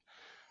matchup.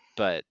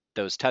 But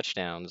those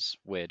touchdowns,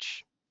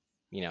 which,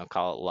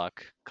 call it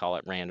luck, call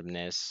it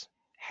randomness,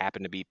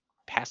 happen to be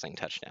passing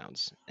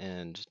touchdowns.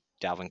 And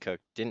Dalvin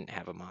Cook didn't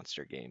have a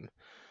monster game.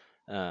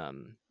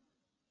 Um,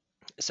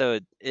 so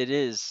it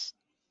is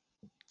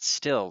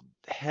still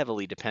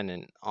heavily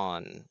dependent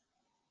on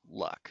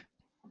luck.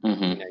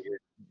 Hmm.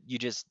 You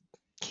just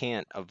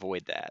can't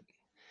avoid that.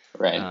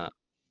 Right. Uh,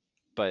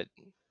 but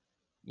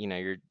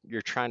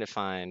you're trying to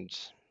find,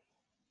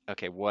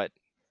 okay, what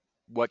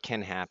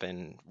can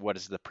happen? What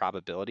is the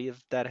probability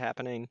of that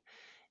happening?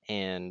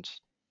 And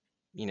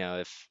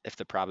if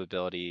the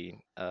probability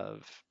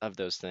of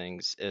those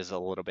things is a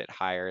little bit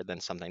higher than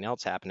something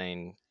else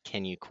happening,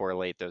 can you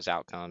correlate those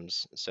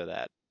outcomes so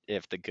that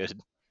if the good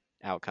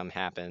outcome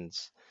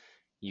happens,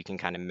 you can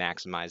kind of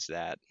maximize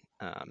that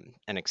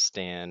and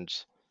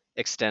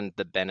extend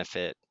the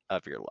benefit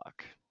of your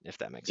luck, if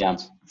that makes Yeah.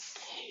 sense.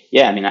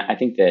 Yeah. I mean, I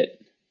think that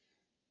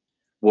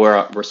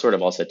we're sort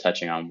of also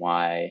touching on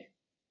why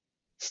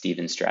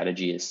Steven's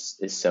strategy is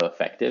so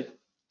effective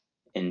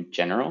in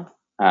general.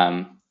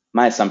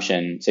 My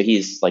assumption, so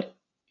he's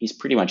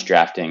pretty much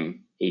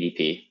drafting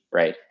ADP,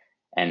 right?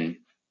 And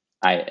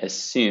I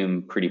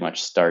assume pretty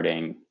much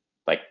starting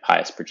like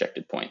highest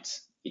projected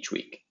points each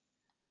week.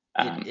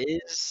 It Um,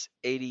 is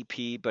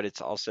ADP, but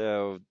it's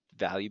also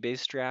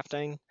value-based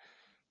drafting,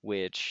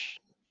 which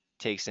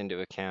takes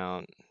into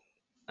account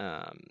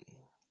um,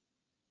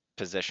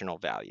 positional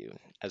value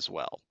as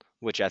well,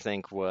 which I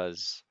think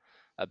was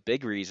a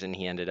big reason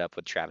he ended up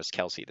with Travis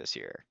Kelce this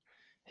year,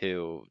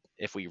 who,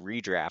 if we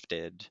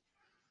redrafted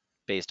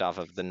based off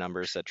of the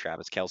numbers that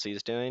Travis Kelce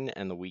is doing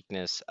and the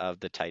weakness of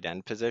the tight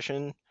end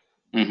position,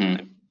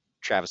 mhm.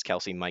 Travis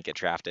Kelce might get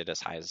drafted as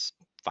high as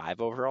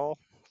 5 overall,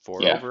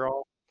 four Yeah, I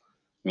overall.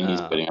 mean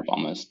he's putting up Um,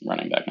 almost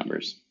running back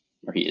numbers,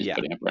 or he is yeah,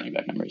 putting up running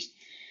back numbers.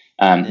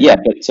 Yeah,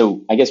 and but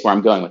so I guess where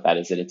I'm going with that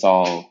is that it's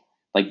all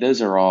like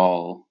those are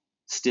all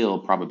still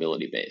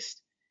probability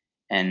based,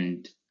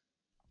 and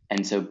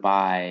so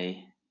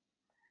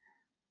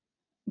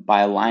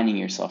by aligning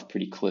yourself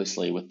pretty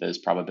closely with those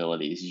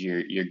probabilities,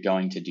 you're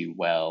going to do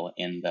well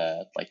in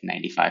the like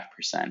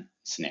 95%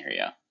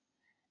 scenario.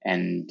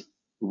 And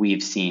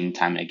we've seen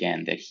time and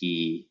again that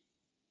he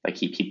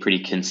pretty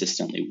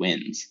consistently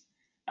wins.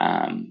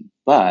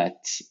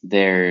 But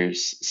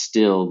there's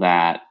still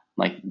that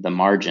like the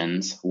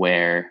margins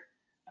where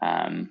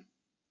um,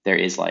 there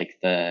is like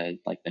the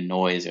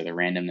noise or the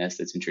randomness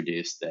that's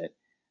introduced that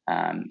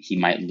he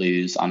might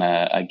lose on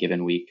a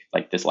given week,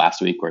 like this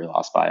last week where he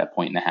lost by 1.5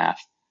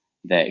 points,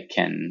 that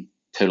can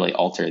totally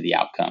alter the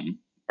outcome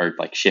or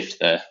like shift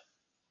the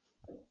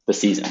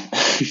season.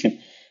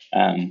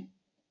 um,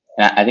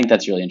 and I think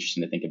that's really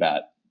interesting to think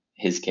about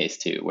his case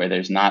too, where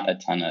there's not a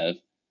ton of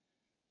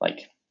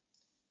like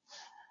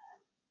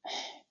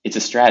it's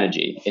a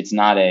strategy. It's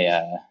not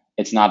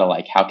a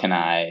like how can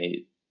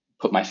I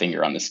put my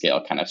finger on the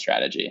scale kind of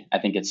strategy. I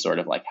think it's sort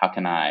of like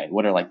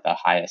what are like the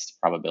highest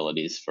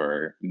probabilities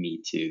for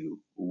me to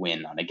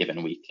win on a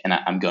given week, and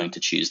I'm going to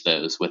choose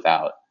those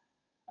without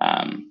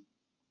um,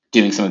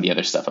 doing some of the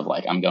other stuff of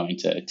like I'm going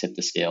to tip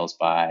the scales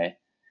by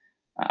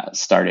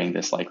starting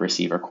this like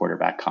receiver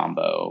quarterback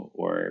combo,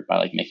 or by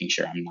like making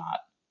sure I'm not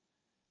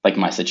like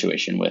my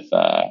situation with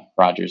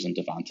Rodgers and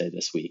Devontae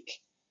this week,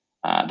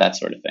 that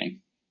sort of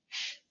thing.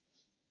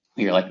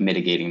 You're like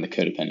mitigating the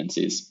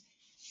codependencies.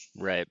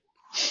 right.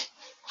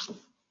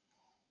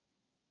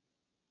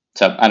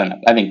 So I don't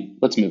know. I think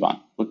let's move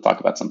on. Let's talk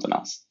about something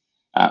else.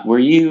 Were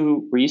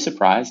you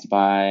surprised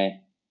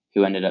by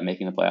who ended up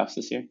making the playoffs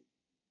this year?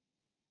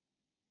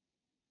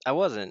 I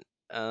wasn't.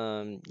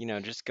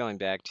 Just going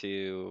back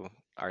to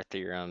our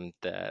theorem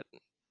that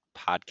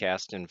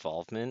podcast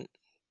involvement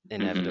Hmm.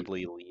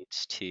 inevitably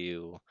leads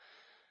to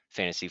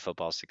fantasy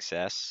football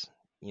success.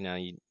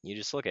 You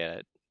just look at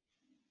it.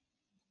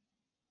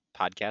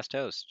 Podcast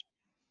host,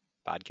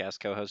 podcast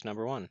co-host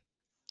number one,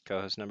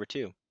 co-host number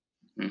two,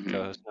 Hmm.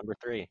 co-host number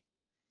three,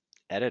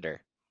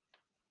 editor.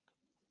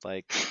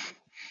 Like,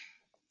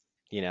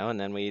 and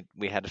then we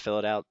had to fill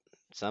it out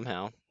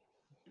somehow.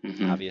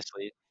 Hmm.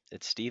 Obviously,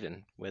 it's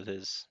Steven with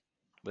his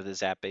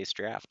app-based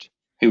draft.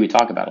 Who we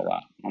talk about a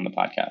lot on the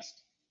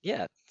podcast.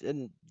 Yeah,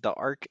 and the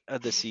arc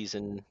of the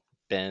season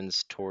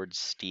bends towards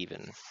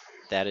Steven.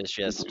 That is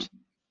just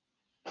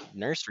Hmm.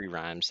 nursery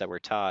rhymes that were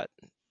taught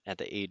at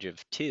the age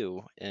of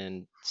 2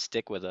 and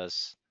stick with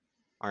us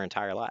our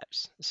entire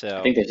lives. I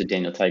So think there's a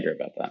Daniel Tiger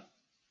about that.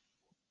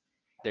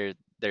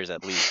 there's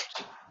at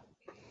least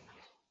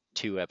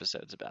 2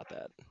 episodes about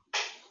that,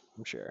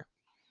 I'm sure.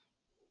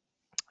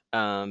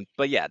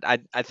 But yeah,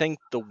 I think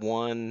the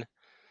one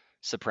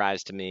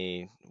surprise to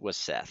me was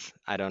Seth.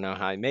 I don't know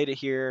how he made it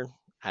here.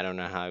 I don't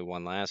know how he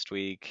won last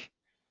week.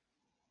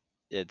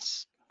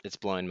 It's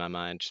blowing my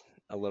mind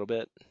a little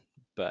bit,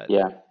 but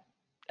Yeah.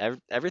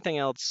 everything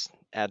else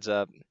adds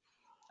up.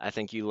 I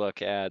think you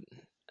look at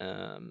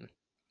um,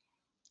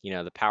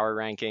 the power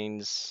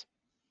rankings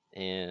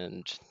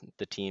and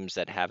the teams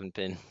that haven't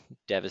been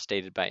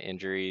devastated by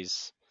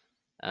injuries,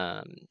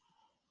 um,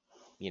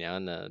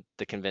 and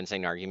the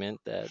convincing argument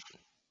that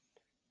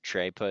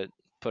Trey put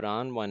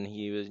on when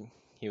he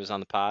was on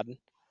the pod.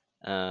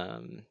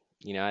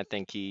 I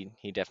think he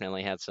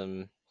definitely had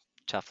some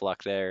tough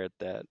luck there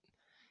that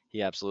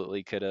he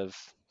absolutely could have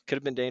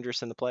been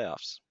dangerous in the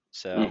playoffs.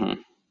 So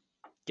Hmm.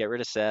 get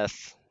rid of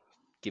Seth,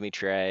 give me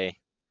Trey.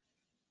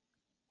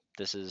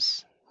 This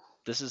is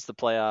this is the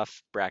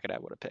playoff bracket I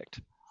would have picked.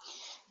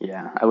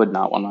 Yeah. I would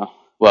not want to.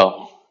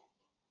 Well,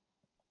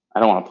 I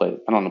don't want to play.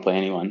 I don't want to play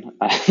anyone.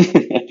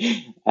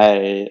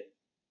 I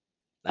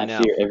I I know.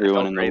 fear I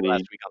everyone felt in the great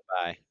last league. week on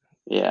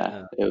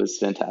Yeah, bye, it was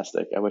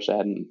fantastic. I wish I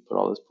hadn't put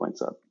all those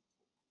points up.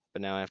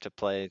 but now I have to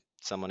play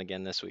someone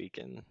again this week,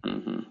 and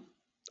Hmm.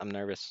 I'm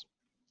nervous.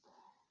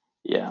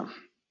 Yeah.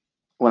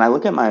 When I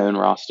look at my own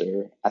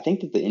roster, I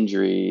think that the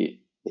injury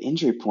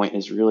point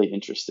is really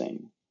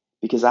interesting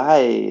because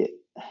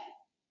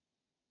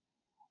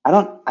I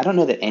don't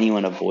know that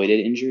anyone avoided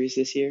injuries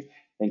this year.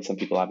 I think some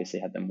people obviously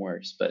had them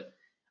worse, but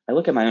I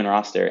look at my own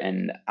roster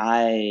and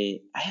I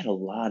had a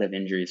lot of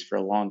injuries for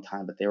a long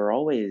time, but they were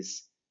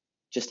always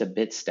just a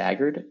bit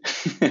staggered.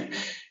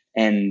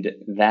 And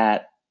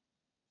that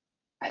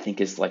I think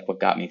is like what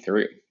got me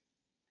through.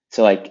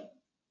 So like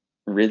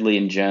Ridley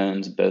and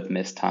Jones both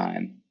missed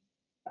time.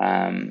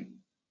 Um,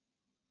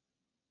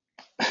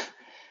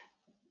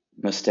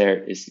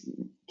 Mostert is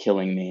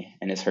killing me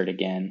and is hurt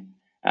again.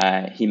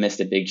 He missed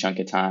a big chunk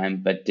of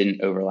time, but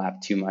didn't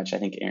overlap too much. I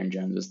think Aaron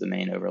Jones was the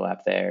main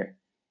overlap there.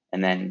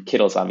 And then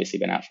Kittle's obviously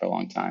been out for a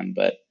long time,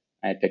 but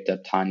I had picked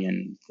up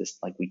Tanyan this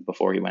like week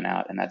before he went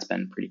out, and that's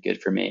been pretty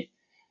good for me.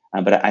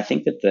 But I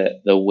think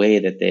that the way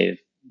that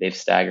they've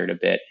staggered a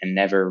bit and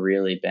never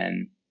really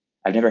been,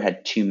 I've never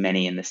had too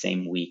many in the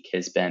same week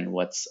has been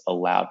what's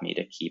allowed me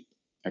to keep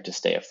or to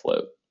stay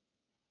afloat.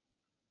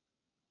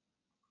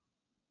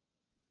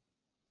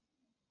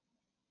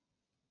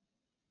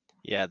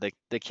 Yeah,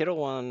 the Kittle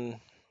one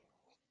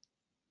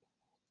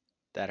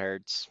that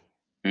hurts.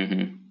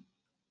 Hmm.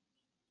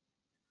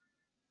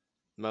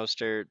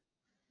 Mostert,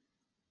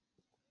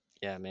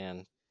 yeah,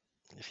 man.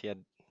 If he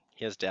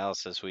has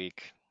Dallas this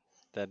week,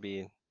 that'd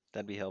be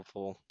that'd be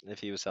helpful if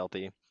he was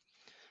healthy.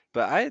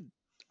 But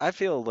I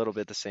feel a little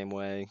bit the same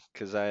way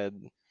because I had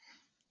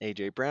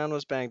AJ Brown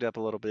was banged up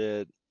a little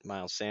bit,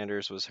 Miles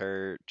Sanders was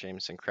hurt,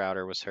 Jameson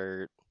Crowder was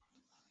hurt.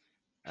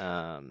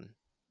 Um,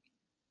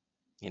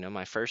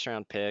 my first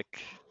round pick,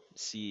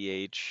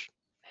 CEH,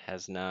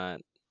 has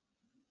not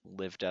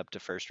lived up to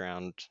first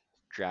round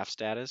draft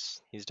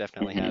status. He's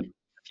definitely had Hmm.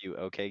 a few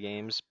okay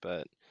games,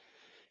 but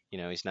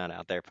he's not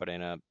out there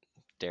putting up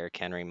Derrick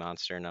Henry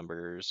monster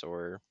numbers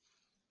or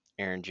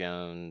Aaron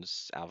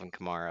Jones, Alvin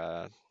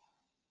Kamara,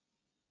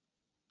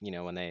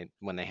 when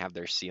they have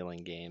their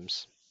ceiling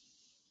games.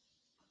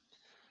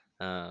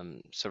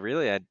 So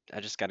really, I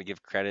just got to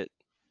give credit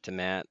to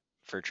Matt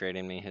for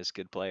trading me his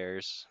good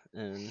players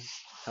and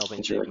helping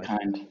It's save really my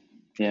team. kind.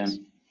 Yeah. 'Cause,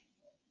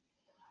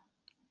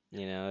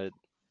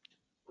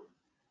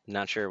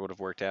 not sure it would have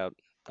worked out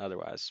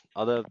otherwise.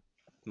 Although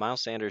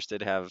Miles Sanders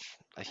did have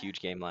a huge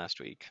game last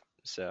week,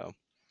 so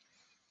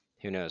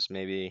who knows?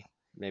 Maybe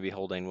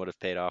holding would have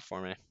paid off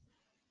for me.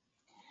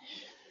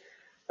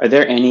 Are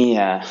there any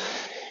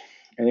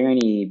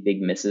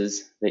big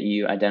misses that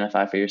you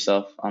identify for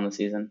yourself on the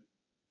season?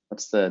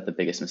 What's the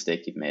biggest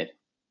mistake you've made?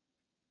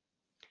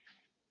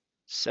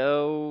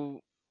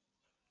 So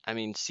I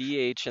mean,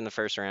 CH in the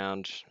first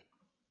round,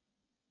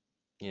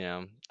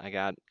 I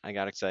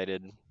got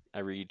excited. I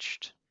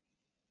reached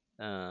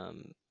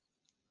um,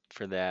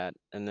 for that,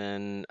 and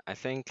then I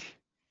think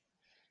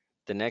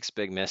the next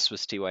big miss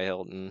was T.Y.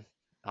 Hilton,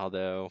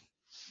 although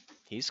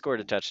he scored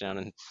a touchdown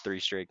in 3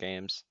 straight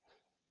games.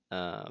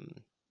 Um,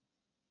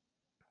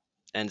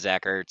 and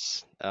Zach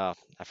Ertz. Oh,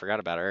 I forgot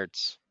about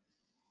Ertz.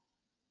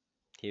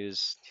 He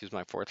was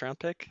my fourth round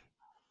pick,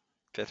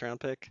 fifth round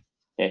pick.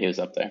 Yeah, he was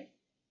up there.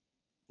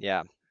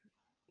 Yeah.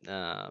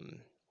 Um,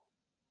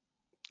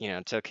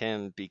 took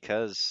him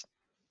because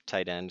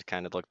tight end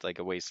kind of looked like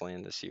a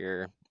wasteland this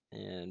year,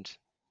 and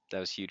that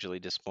was hugely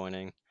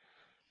disappointing.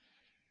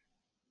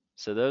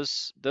 So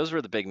those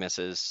were the big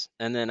misses.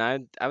 And then I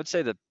would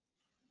say that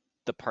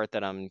the part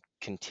that I'm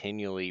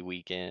continually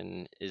weak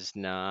in is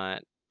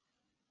not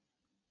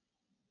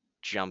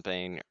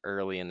jumping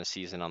early in the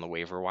season on the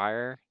waiver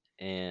wire.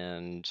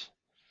 And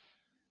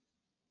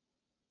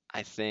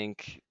I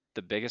think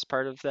the biggest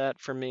part of that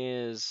for me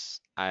is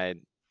I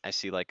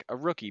see like a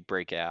rookie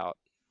breakout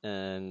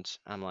and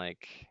I'm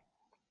like,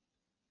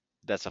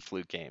 that's a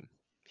fluke game.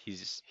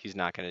 He's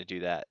not going to do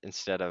that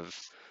instead of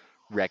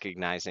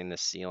recognizing the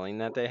ceiling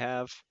that they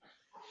have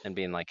and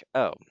being like,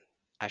 oh,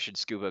 I should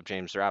scoop up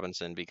James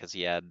Robinson because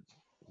he had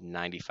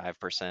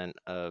 95%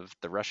 of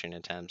the rushing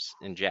attempts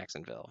in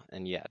Jacksonville.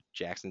 And yeah,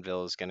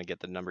 Jacksonville is going to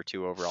get the number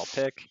 2 overall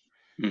pick.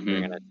 They're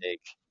going Hmm. to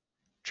take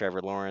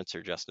Trevor Lawrence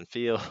or Justin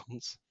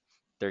Fields.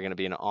 They're going to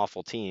be an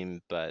awful team,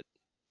 but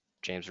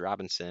James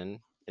Robinson,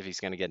 if he's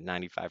going to get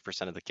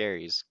 95% of the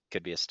carries,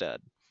 could be a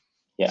stud.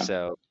 Yeah,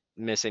 So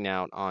missing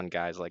out on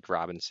guys like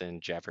Robinson,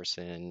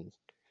 Jefferson,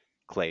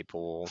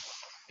 Claypool,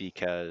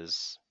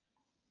 because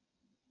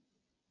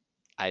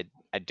I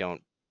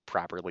don't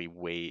properly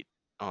weight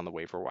on the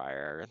waiver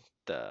wire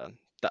the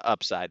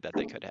upside that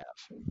they could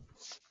have.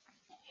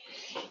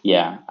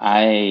 yeah.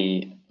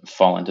 I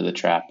fall into the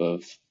trap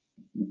of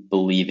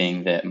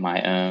believing that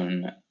my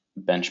own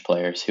bench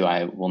players who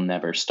I will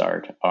never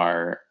start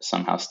are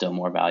somehow still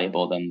more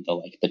valuable than the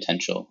like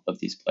potential of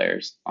these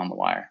players on the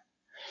wire.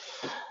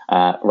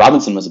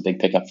 Robinson was a big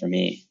pickup for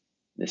me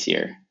this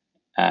year.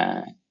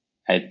 Uh,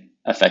 I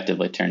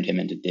effectively turned him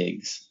into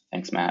Diggs.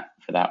 Thanks, Matt,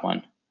 for that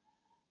one.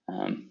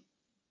 Um,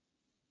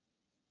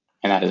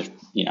 and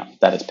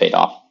that has paid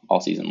off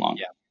all season long.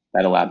 Yeah.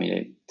 That allowed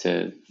me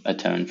to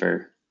atone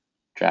for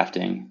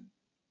drafting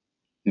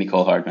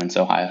Nicole Hardman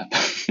so high up.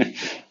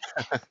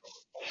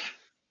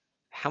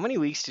 How many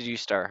weeks did you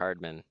start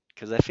Hardman?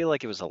 Because I feel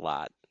like it was a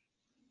lot.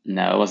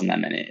 No, it wasn't that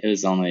many. It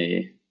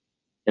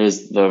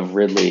was the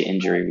Ridley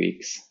injury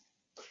weeks.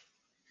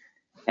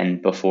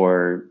 and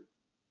before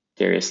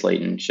Darius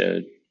Slayton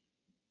showed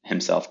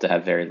himself to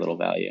have very little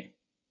value.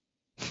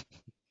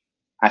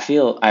 I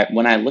feel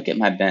when I look at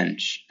my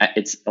bench,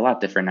 it's a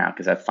lot different now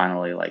because I've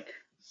finally like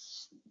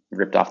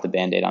ripped off the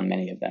band-aid on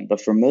many of them.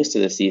 But for most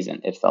of the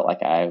season, it felt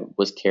like I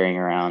was carrying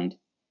around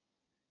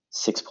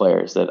 6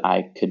 players that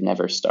I could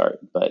never start,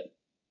 but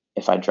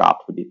if I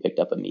dropped would be picked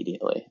up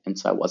immediately. And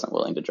so I wasn't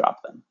willing to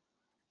drop them.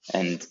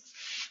 And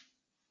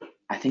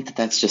I think that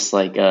that's just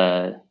like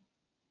I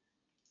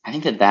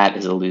think that that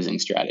is a losing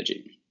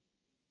strategy.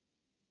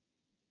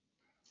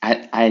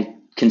 I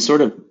can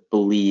sort of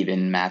believe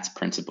in Matt's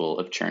principle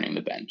of churning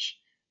the bench,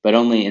 but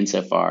only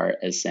insofar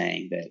as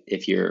saying that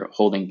if you're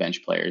holding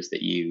bench players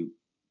that you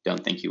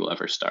don't think you will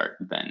ever start,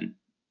 then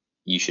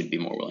you should be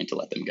more willing to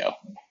let them go.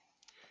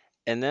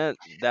 And that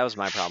was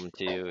my problem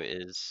too,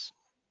 is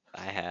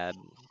I had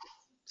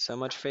so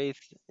much faith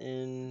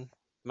in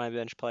my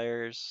bench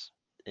players,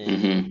 in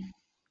Mm-hmm.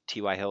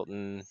 T.Y.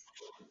 Hilton.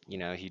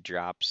 He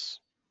drops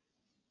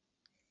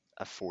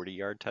a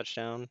 40-yard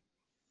touchdown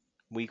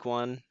week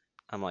 1.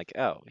 I'm like,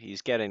 oh,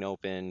 he's getting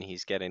open,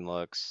 he's getting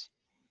looks.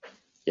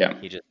 Yeah.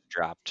 He just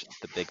dropped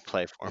the big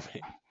play for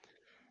me.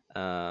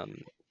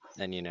 Um,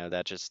 and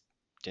that just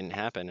didn't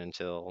happen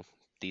until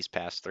these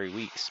past 3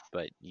 weeks.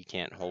 But you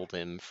can't hold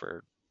him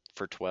for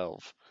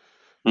 12.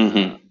 Uh,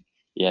 Mm-hmm.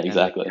 Yeah, and like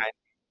exactly.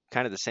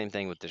 kind of the same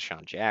thing with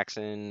Deshaun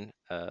Jackson.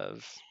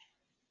 Of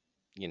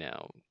you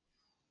know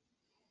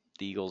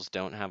the Eagles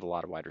don't have a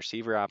lot of wide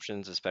receiver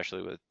options,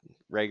 especially with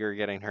Rager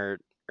getting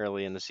hurt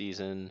early in the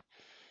season.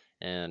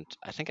 And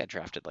I think I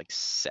drafted like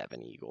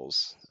 7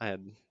 Eagles. I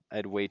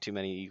had way too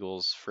many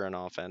Eagles for an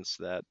offense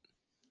that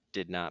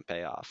did not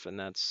pay off, and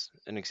that's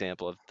an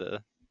example of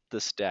the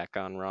stack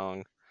gone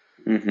wrong.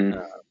 Mm-hmm.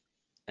 Uh,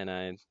 and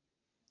I,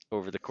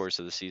 over the course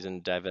of the season,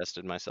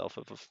 divested myself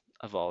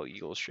of all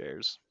Eagles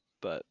shares.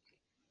 But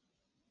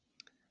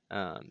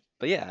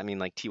yeah, I mean,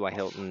 like T.Y.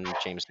 Hilton,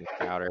 Jameson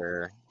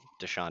Crowder,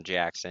 Deshaun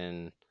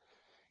Jackson,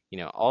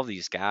 all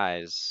these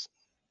guys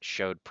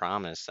showed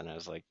promise, and I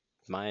was like,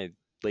 my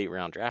late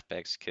round draft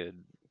picks could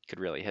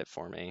really hit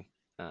for me.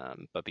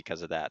 But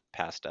because of that,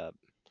 passed up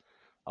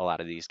a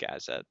lot of these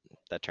guys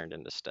that turned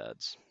into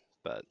studs.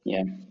 But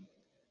Yeah.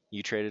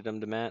 you traded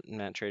them to Matt, and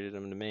Matt traded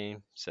them to me,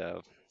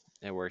 so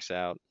it works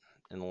out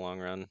in the long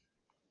run.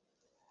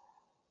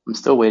 I'm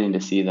still waiting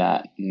to see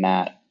that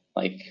Matt,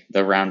 like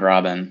the round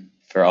robin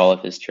for all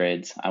of his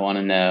trades. I want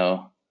to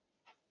know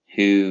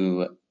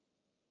who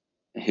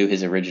who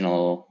his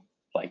original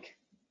like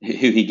who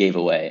he gave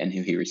away and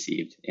who he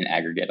received in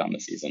aggregate on the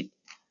season.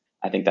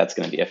 I think that's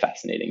going to be a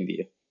fascinating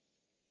view.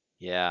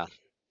 Yeah,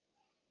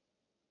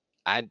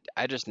 I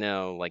just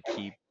know like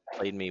he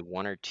played me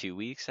 1 or 2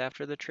 weeks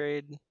after the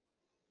trade.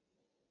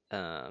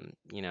 And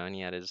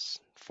he had his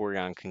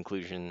foregone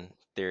conclusion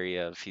theory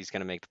of he's going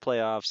to make the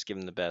playoffs, give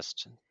him the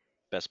best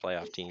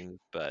playoff team,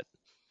 but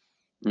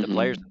the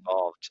players Hmm.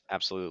 involved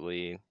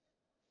absolutely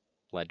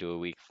led to a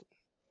week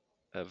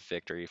of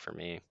victory for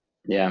me.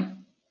 Yeah,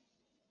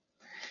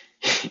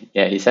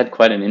 yeah, he's had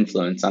quite an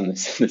influence on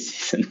this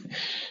season.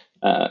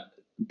 Uh,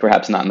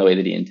 Perhaps not in the way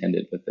that he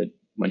intended with it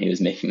when he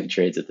was making the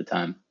trades at the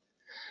time.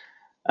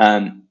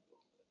 Um,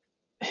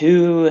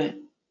 who?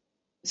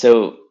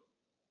 So,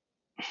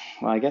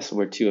 well, I guess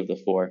we're two of the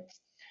four.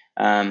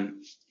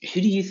 Who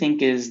do you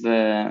think is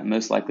the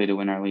most likely to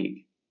win our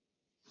league?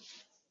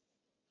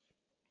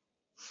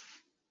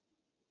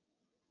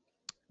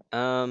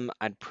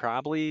 I'd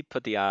probably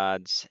put the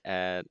odds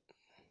at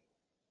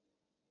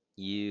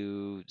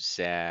you,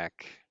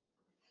 Zach,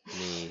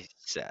 me,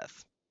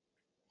 Seth.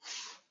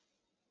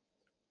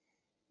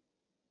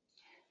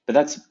 But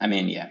that's, I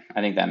mean, yeah,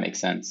 I think that makes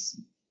sense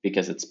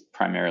because it's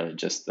primarily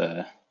just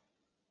the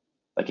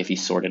like if you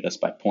sorted us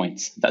by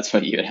points, that's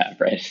what you would have,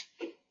 right?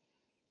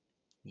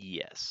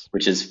 Yes,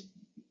 Which is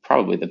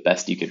probably the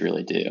best you could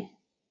really do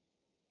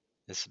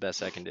it's the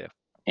best I can do.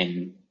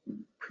 in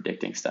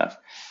predicting stuff.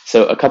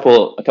 So a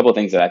couple of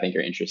things that I think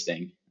are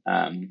interesting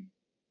when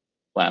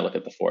I look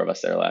at the four of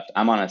us that are left.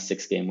 I'm on a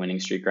 6 game winning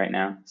streak right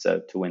now,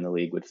 so to win the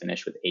league would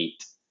finish with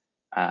 8.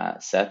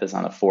 Seth is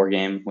on a 4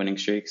 game winning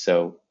streak,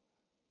 so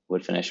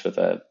would finish with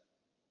a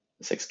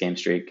 6 game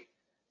streak.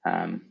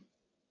 Um,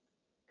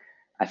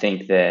 I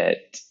think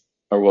that,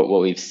 or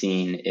what we've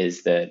seen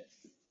is that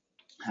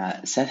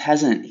Seth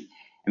hasn't.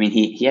 I mean,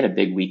 he had a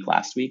big week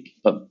last week,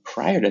 but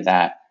prior to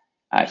that,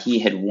 he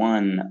had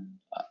won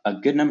a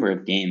good number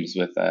of games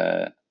with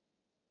a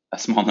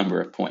small number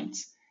of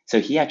points. So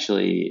he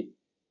actually,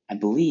 I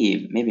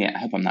believe, maybe I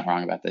hope I'm not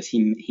wrong about this.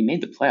 He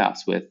made the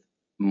playoffs with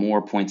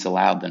more points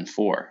allowed than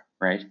 4,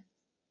 right?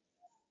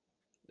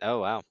 Oh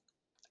wow.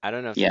 I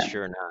don't know if that's Yeah,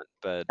 true or not,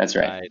 but that's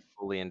right. I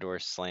fully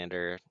endorse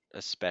slander,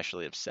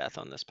 especially of Seth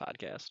on this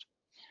podcast.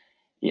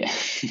 Yeah.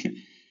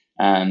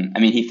 I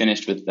mean, he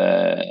finished with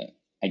the,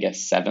 I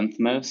guess, 7th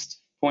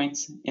most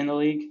points in the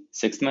league,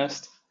 6th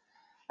most.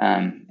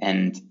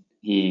 And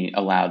he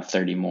allowed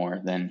 30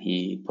 more than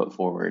he put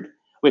forward,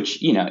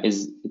 which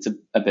is it's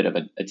a bit of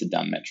a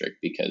dumb metric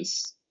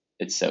because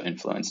it's so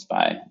influenced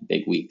by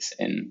big weeks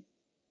in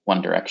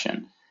one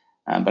direction.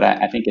 But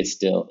I think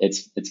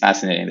it's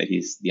fascinating that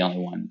he's the only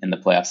one in the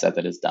playoff set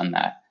that has done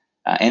that,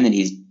 and that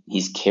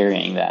he's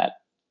carrying that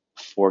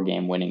 4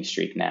 game winning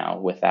streak now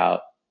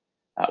without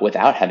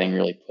having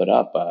really put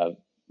up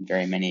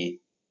very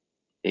many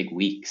big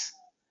weeks.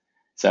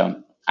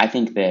 So I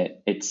think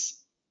that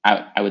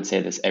I would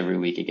say this every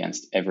week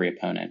against every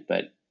opponent,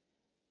 but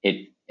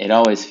it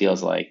always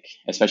feels like,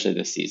 especially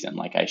this season,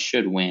 like I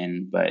should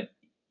win, but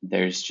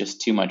there's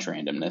just too much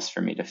randomness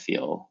for me to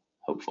feel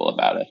hopeful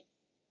about it.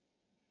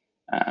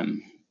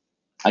 Um,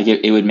 like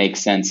it would make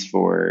sense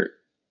for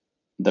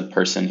the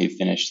person who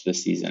finished the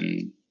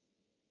season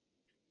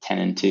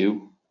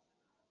 10-2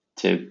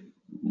 to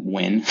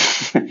win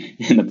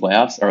in the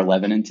playoffs, or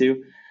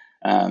 11-2,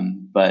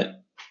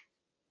 but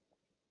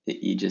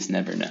you just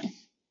never know.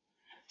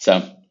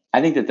 So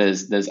I think that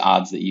those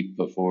odds that you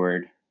put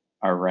forward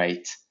are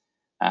right.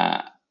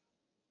 Uh,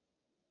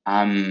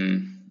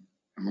 I'm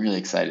really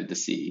excited to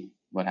see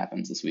what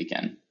happens this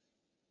weekend.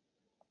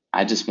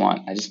 I just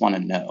want to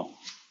know.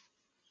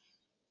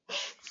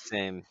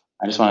 Same.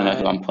 I just And want to know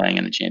who I'm playing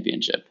in the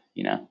championship.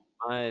 You know.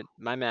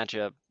 my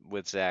matchup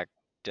with Zach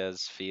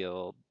does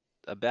feel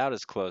about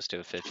as close to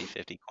a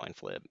 50-50 coin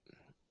flip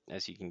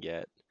as you can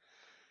get.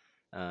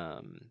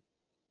 Um,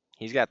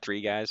 he's got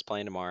three guys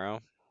playing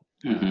tomorrow.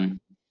 Hmm.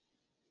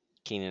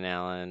 Keenan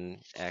Allen,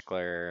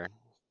 Eckler,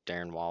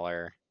 Darren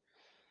Waller,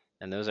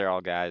 and those are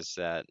all guys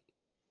that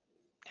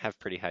have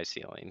pretty high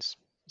ceilings.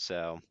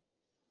 So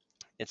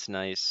it's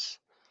nice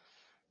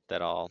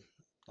that I'll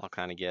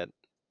kind of get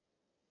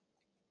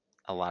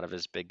a lot of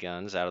his big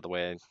guns out of the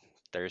way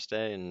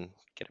Thursday and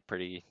get a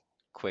pretty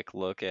quick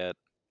look at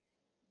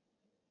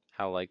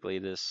how likely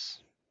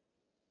this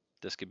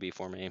could be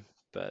for me.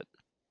 But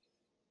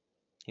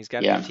he's got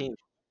a good Yeah. team.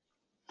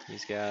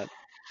 He's got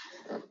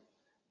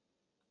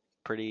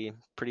pretty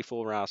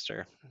full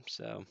roster.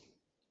 So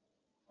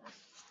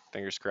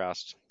fingers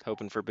crossed.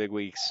 Hoping for big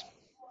weeks.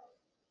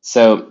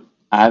 So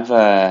I've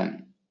got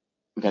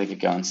to get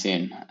going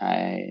soon.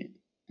 I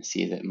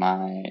see that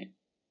my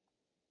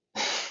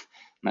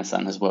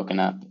son has woken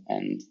up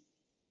and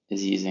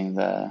is using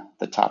the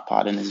top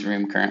pot in his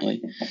room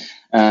currently.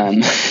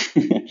 Um,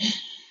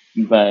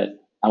 but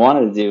I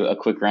wanted to do a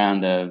quick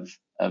round of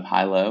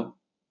high low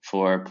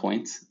for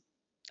points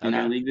in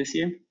our Okay. league this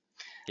year.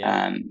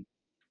 Yeah. Um,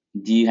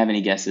 do you have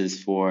any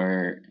guesses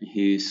for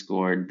who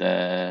scored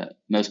the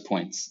most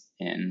points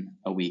in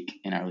a week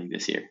in our league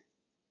this year?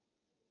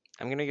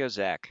 I'm gonna go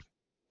Zach.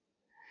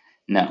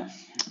 No.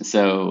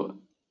 So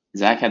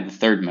Zach had the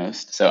third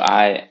most. So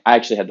I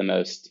actually had the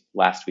most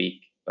last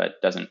week,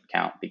 but doesn't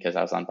count because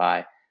I was on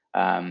bye.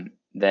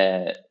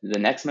 The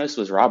next most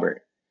was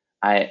Robert.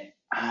 I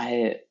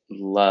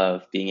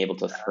love being able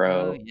to Oh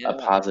throw a yeah.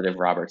 positive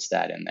Robert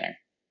stat in there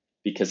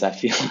because I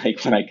feel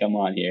like when I come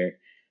on here,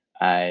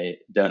 I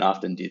don't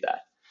often do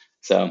that.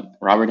 So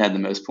Robert had the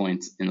most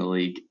points in the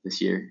league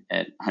this year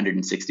at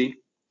 160.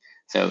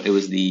 So it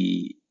was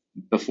the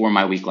before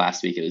my week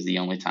last week. It was the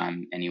only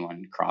time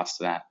anyone crossed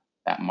that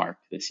mark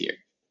this year.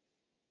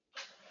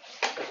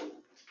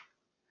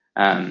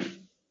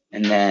 Um,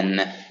 and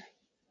then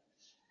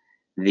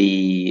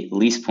the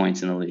least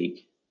points in the league.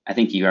 I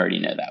think you already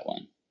know that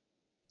one.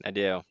 I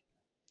do.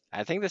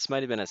 I think this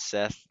might have been a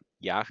Seth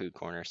Yahoo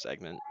Corner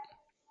segment.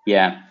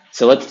 Yeah.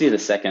 So let's do the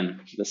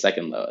second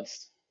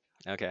lowest.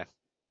 Okay.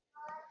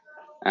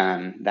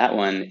 That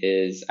one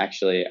is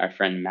actually our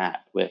friend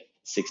Matt with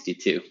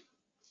 62.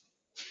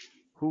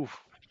 Whew.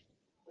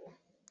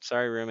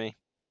 Sorry, Rumi.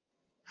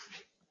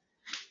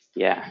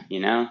 Yeah,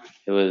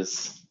 it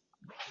was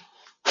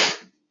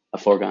a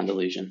foregone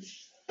delusion.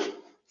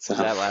 So, Was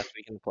that last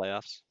week in the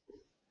playoffs?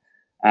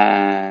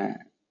 uh,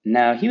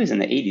 no, he was in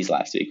the 80s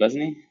last week,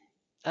 wasn't he?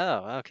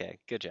 Oh, okay.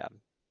 Good job.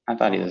 I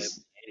thought All he the way up was.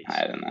 in the 80s.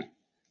 I don't know.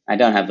 I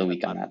don't have the That's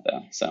week on fun. that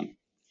though, so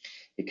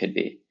it could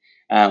be.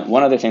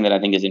 One other thing that I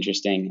think is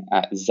interesting,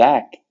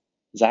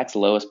 Zach's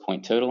lowest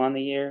point total on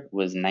the year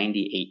was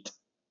 98. It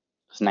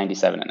was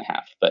 97 and a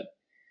half, but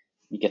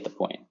you get the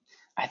point.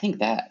 I think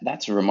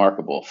that's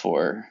remarkable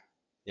for,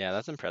 Yeah,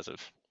 that's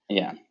impressive.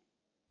 yeah.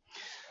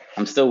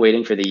 I'm still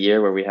waiting for the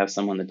year where we have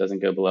someone that doesn't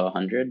go below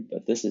 100,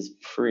 but this is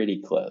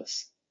pretty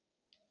close.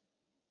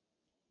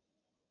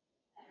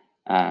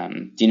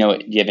 Do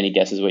you have any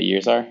guesses what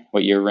years are?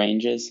 What your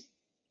range is?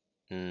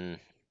 Mm.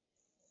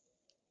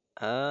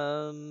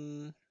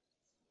 Um,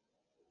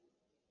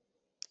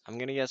 I'm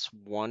gonna guess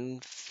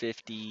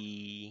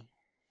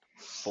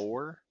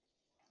 154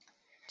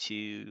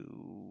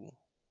 to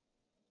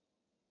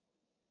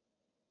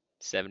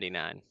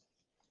 79.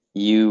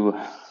 You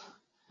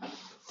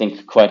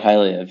think quite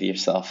highly of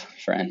yourself,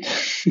 friend.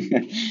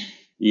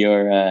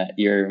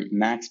 Your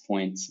max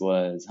points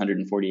was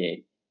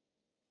 148,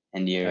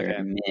 and your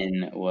Okay.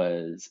 min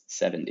was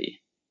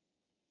 70.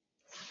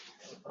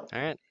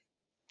 All right.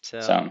 So,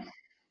 So,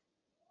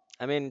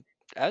 I mean,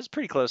 I was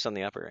pretty close on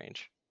the upper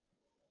range.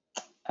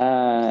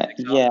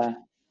 Six off, yeah,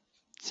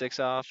 6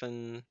 off,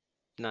 and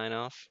 9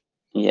 off.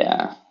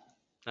 yeah.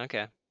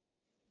 Okay.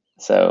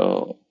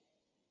 So,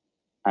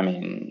 I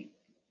mean,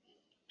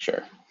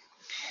 sure.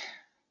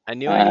 I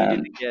knew I needed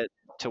Um, to get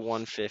to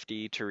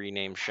 150 to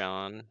rename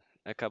Sean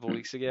a couple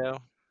weeks ago,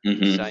 so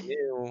I Mm-hmm.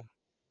 knew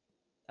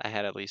I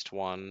had at least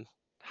one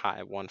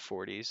high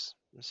 140s.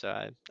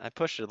 So I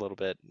pushed it a little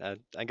bit.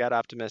 I got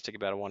optimistic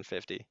about a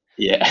 150.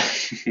 Yeah.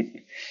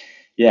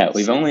 Yeah,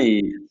 we've 60,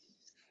 only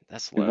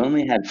that's we've low.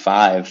 only had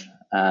five,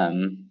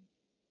 or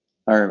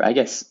I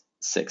guess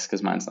six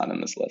because mine's not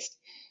in this list.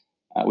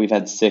 We've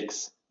had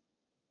six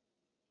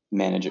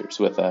managers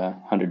with a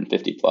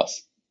 150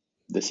 plus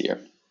this year,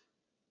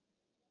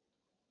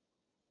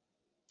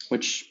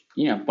 which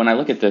when I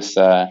look at this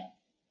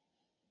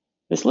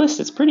list,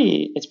 it's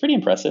pretty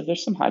impressive.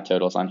 There's some high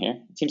totals on here.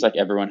 It seems like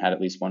everyone had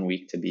at least one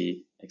week to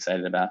be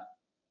excited about.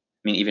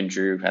 I mean, even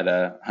Drew had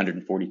a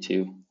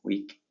 142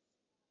 week.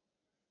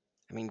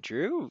 I mean,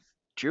 Drew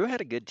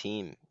had a good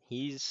team.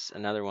 He's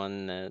another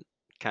one that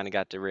kind of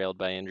got derailed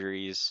by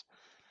injuries.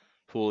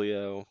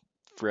 Julio,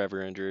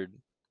 forever injured.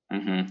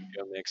 Mm-hmm.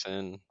 Joe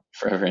Mixon.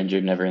 Forever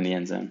injured, never in the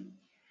end zone.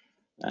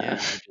 Yeah, Uh,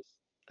 he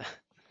just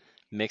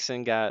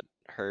Mixon got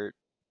hurt.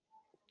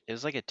 It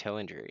was like a toe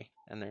injury,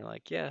 and they're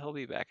like, "Yeah, he'll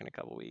be back in a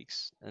couple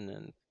weeks." And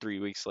then 3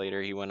 weeks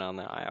later, he went on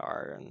the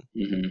IR and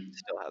mm-hmm.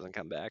 still hasn't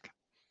come back.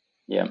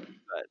 Yep.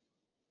 But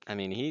I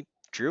mean, he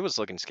Drew was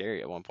looking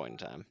scary at one point in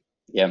time.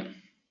 Yep.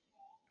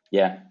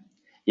 Yeah.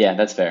 Yeah.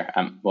 That's fair.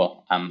 I'm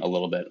a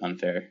little bit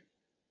unfair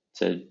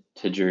to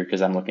Drew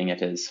because I'm looking at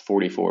his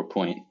 44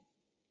 point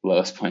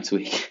lowest points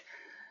week.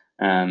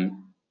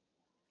 Um,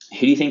 who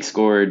do you think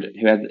scored?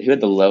 Who had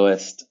the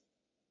lowest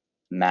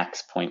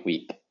max point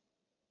week?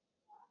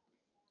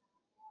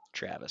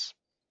 Travis.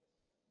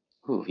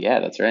 Ooh, yeah,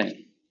 that's right.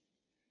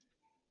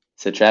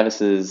 So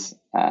Travis's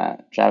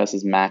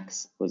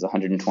max was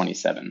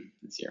 127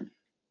 this year.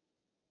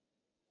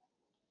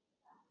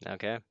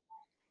 Okay.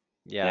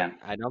 Yeah, Yeah,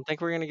 I don't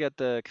think we're gonna get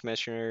the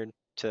commissioner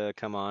to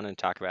come on and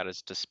talk about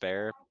his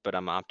despair, but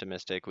I'm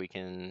optimistic we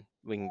can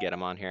get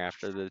him on here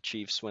after the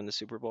Chiefs win the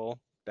Super Bowl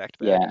back to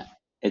back. yeah.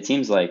 It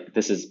seems like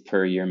this is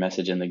per your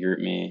message in the group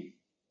me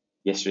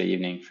yesterday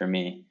evening for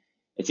me.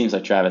 It seems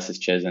like Travis has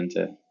chosen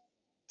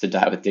to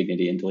die with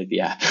dignity and delete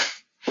the app.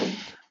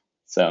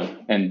 So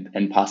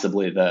and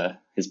possibly the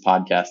his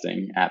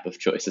podcasting app of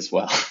choice as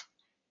well.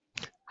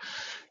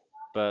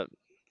 But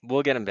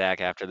we'll get him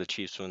back after the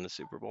Chiefs win the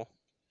Super Bowl.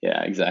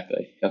 Yeah,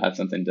 exactly. He'll have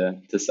something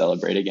to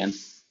celebrate again.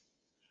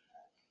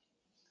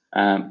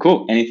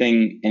 Cool.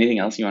 Anything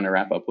else you want to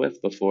wrap up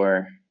with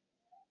before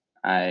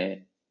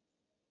I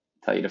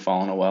tell you to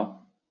fall in a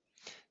well?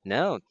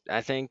 No,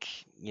 I think,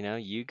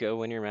 you go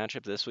win your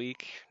matchup this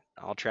week.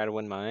 I'll try to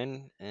win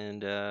mine,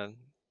 and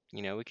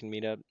we can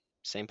meet up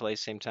same place,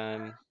 same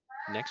time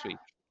next week.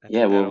 I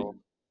Yeah, think well,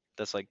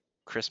 that's like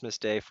Christmas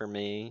Day for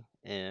me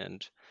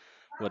and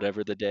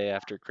whatever the day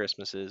after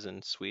Christmas is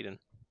in Sweden.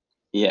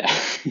 yeah.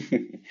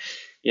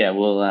 Yeah,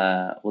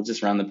 we'll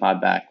just run the pod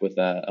back with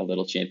a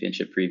little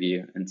championship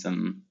preview and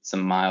some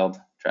mild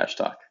trash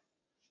talk.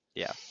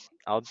 Yeah.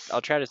 I'll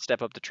try to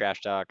step up the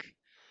trash talk.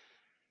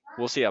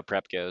 We'll see how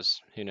prep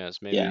goes. Who knows?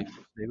 Yeah.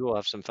 Maybe we'll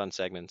have some fun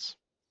segments.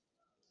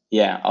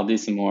 Yeah, I'll do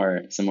some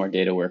more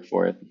data work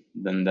for it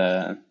than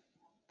the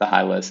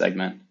high low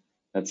segment.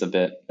 That's a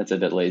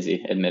bit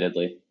lazy,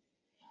 admittedly.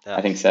 I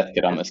Ugh. think Seth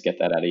could This almost get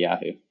that out of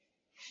Yahoo.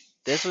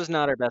 this was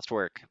not our best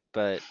work,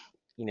 but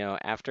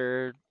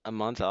after a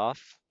month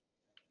off,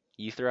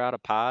 you throw out a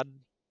pod,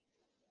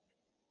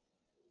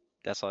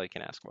 that's all you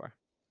can ask for.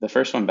 The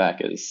first one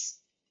back is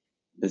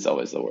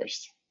always the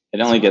worst. It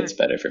It's only gets hard.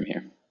 better from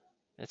here.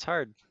 It's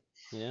hard,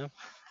 you know?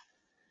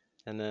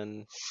 And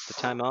then the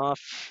time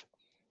off,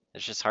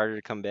 it's just harder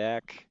to come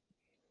back.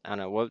 I don't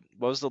know. What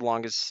was the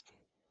longest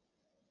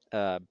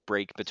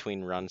break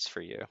between runs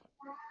for you,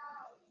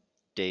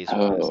 days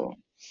wise? Oh,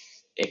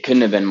 it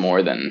couldn't have been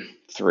more than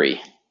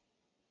 3.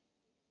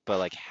 But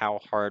like how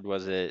hard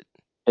was it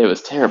It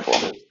was terrible.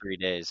 those 3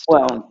 days to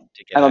Well, to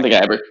I get don't back think I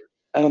into ever,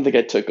 I don't think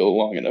I took a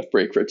long enough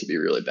break for it to be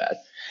really bad.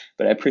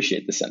 But I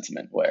appreciate the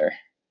sentiment where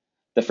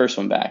the first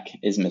one back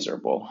is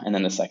miserable, and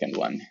then the second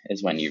one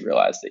is when you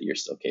realize that you're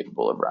still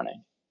capable of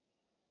running.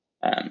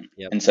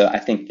 Yep. And so I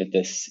think that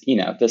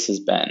this has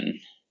been.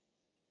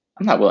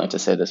 I'm not willing to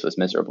say this was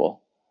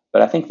miserable,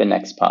 but I think the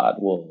next pod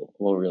will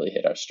really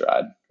hit our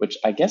stride, which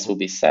I guess will Well,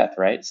 be Seth,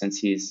 right? Since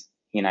he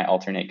and I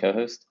alternate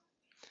co-host.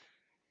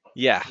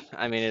 yeah,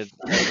 I mean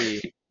it'll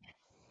be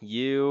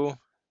you,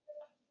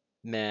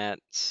 Matt,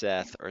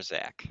 Seth, or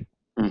Zach.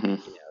 Hmm.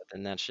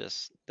 Then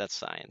that's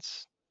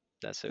science.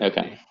 That's who it'll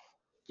Okay. be.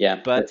 Yeah,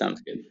 But that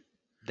sounds good.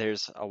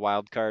 there's a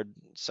wild card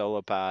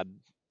solo pod.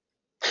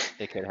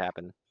 It could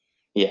happen.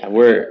 Yeah, I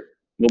gotta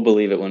we'll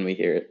believe it when we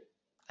hear it.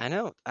 I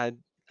know. I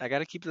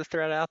gotta keep the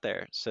threat out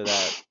there so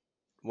that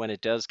when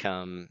it does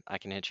come, I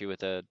can hit you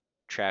with a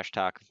trash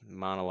talk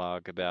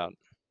monologue about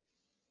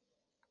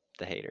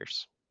the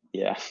haters.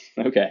 Yeah.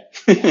 Okay.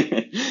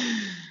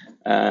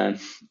 uh,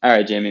 all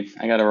right, Jamie.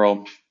 I got to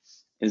roll.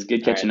 It's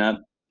good All right. catching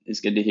up. It's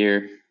good to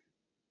hear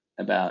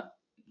about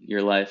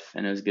your life,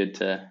 and it was good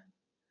to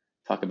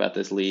talk about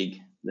this league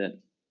that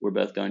we're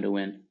both going to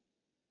win.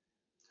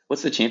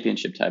 What's the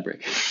championship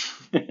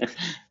tiebreaker?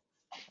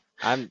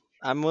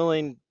 I'm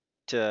willing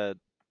to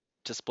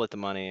to split the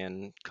money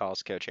and call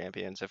us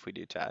co-champions if we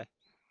do tie,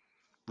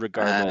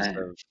 regardless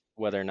Uh, of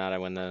whether or not I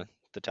win the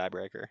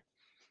tiebreaker.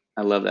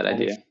 I love that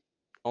Only idea.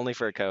 only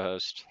for a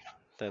co-host.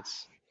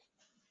 That's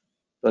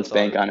Let's all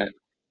I bank really on want. it.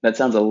 That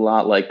sounds a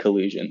lot like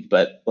collusion,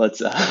 but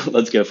let's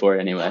let's go for it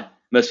anyway.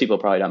 Most people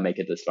probably don't make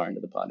it this far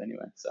into the pod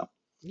anyway, so.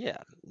 Yeah,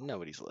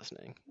 nobody's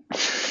listening.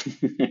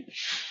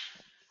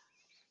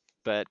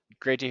 But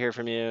great to hear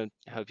from you.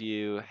 Hope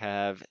you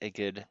have a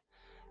good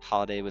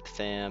holiday with the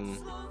fam.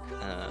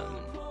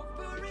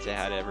 Say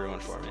hi to everyone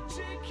for me.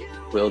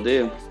 Will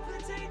do.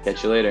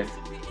 Catch you later.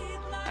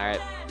 All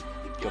right,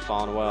 go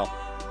fall in a well.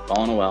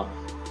 Falling well.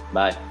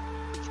 Bye.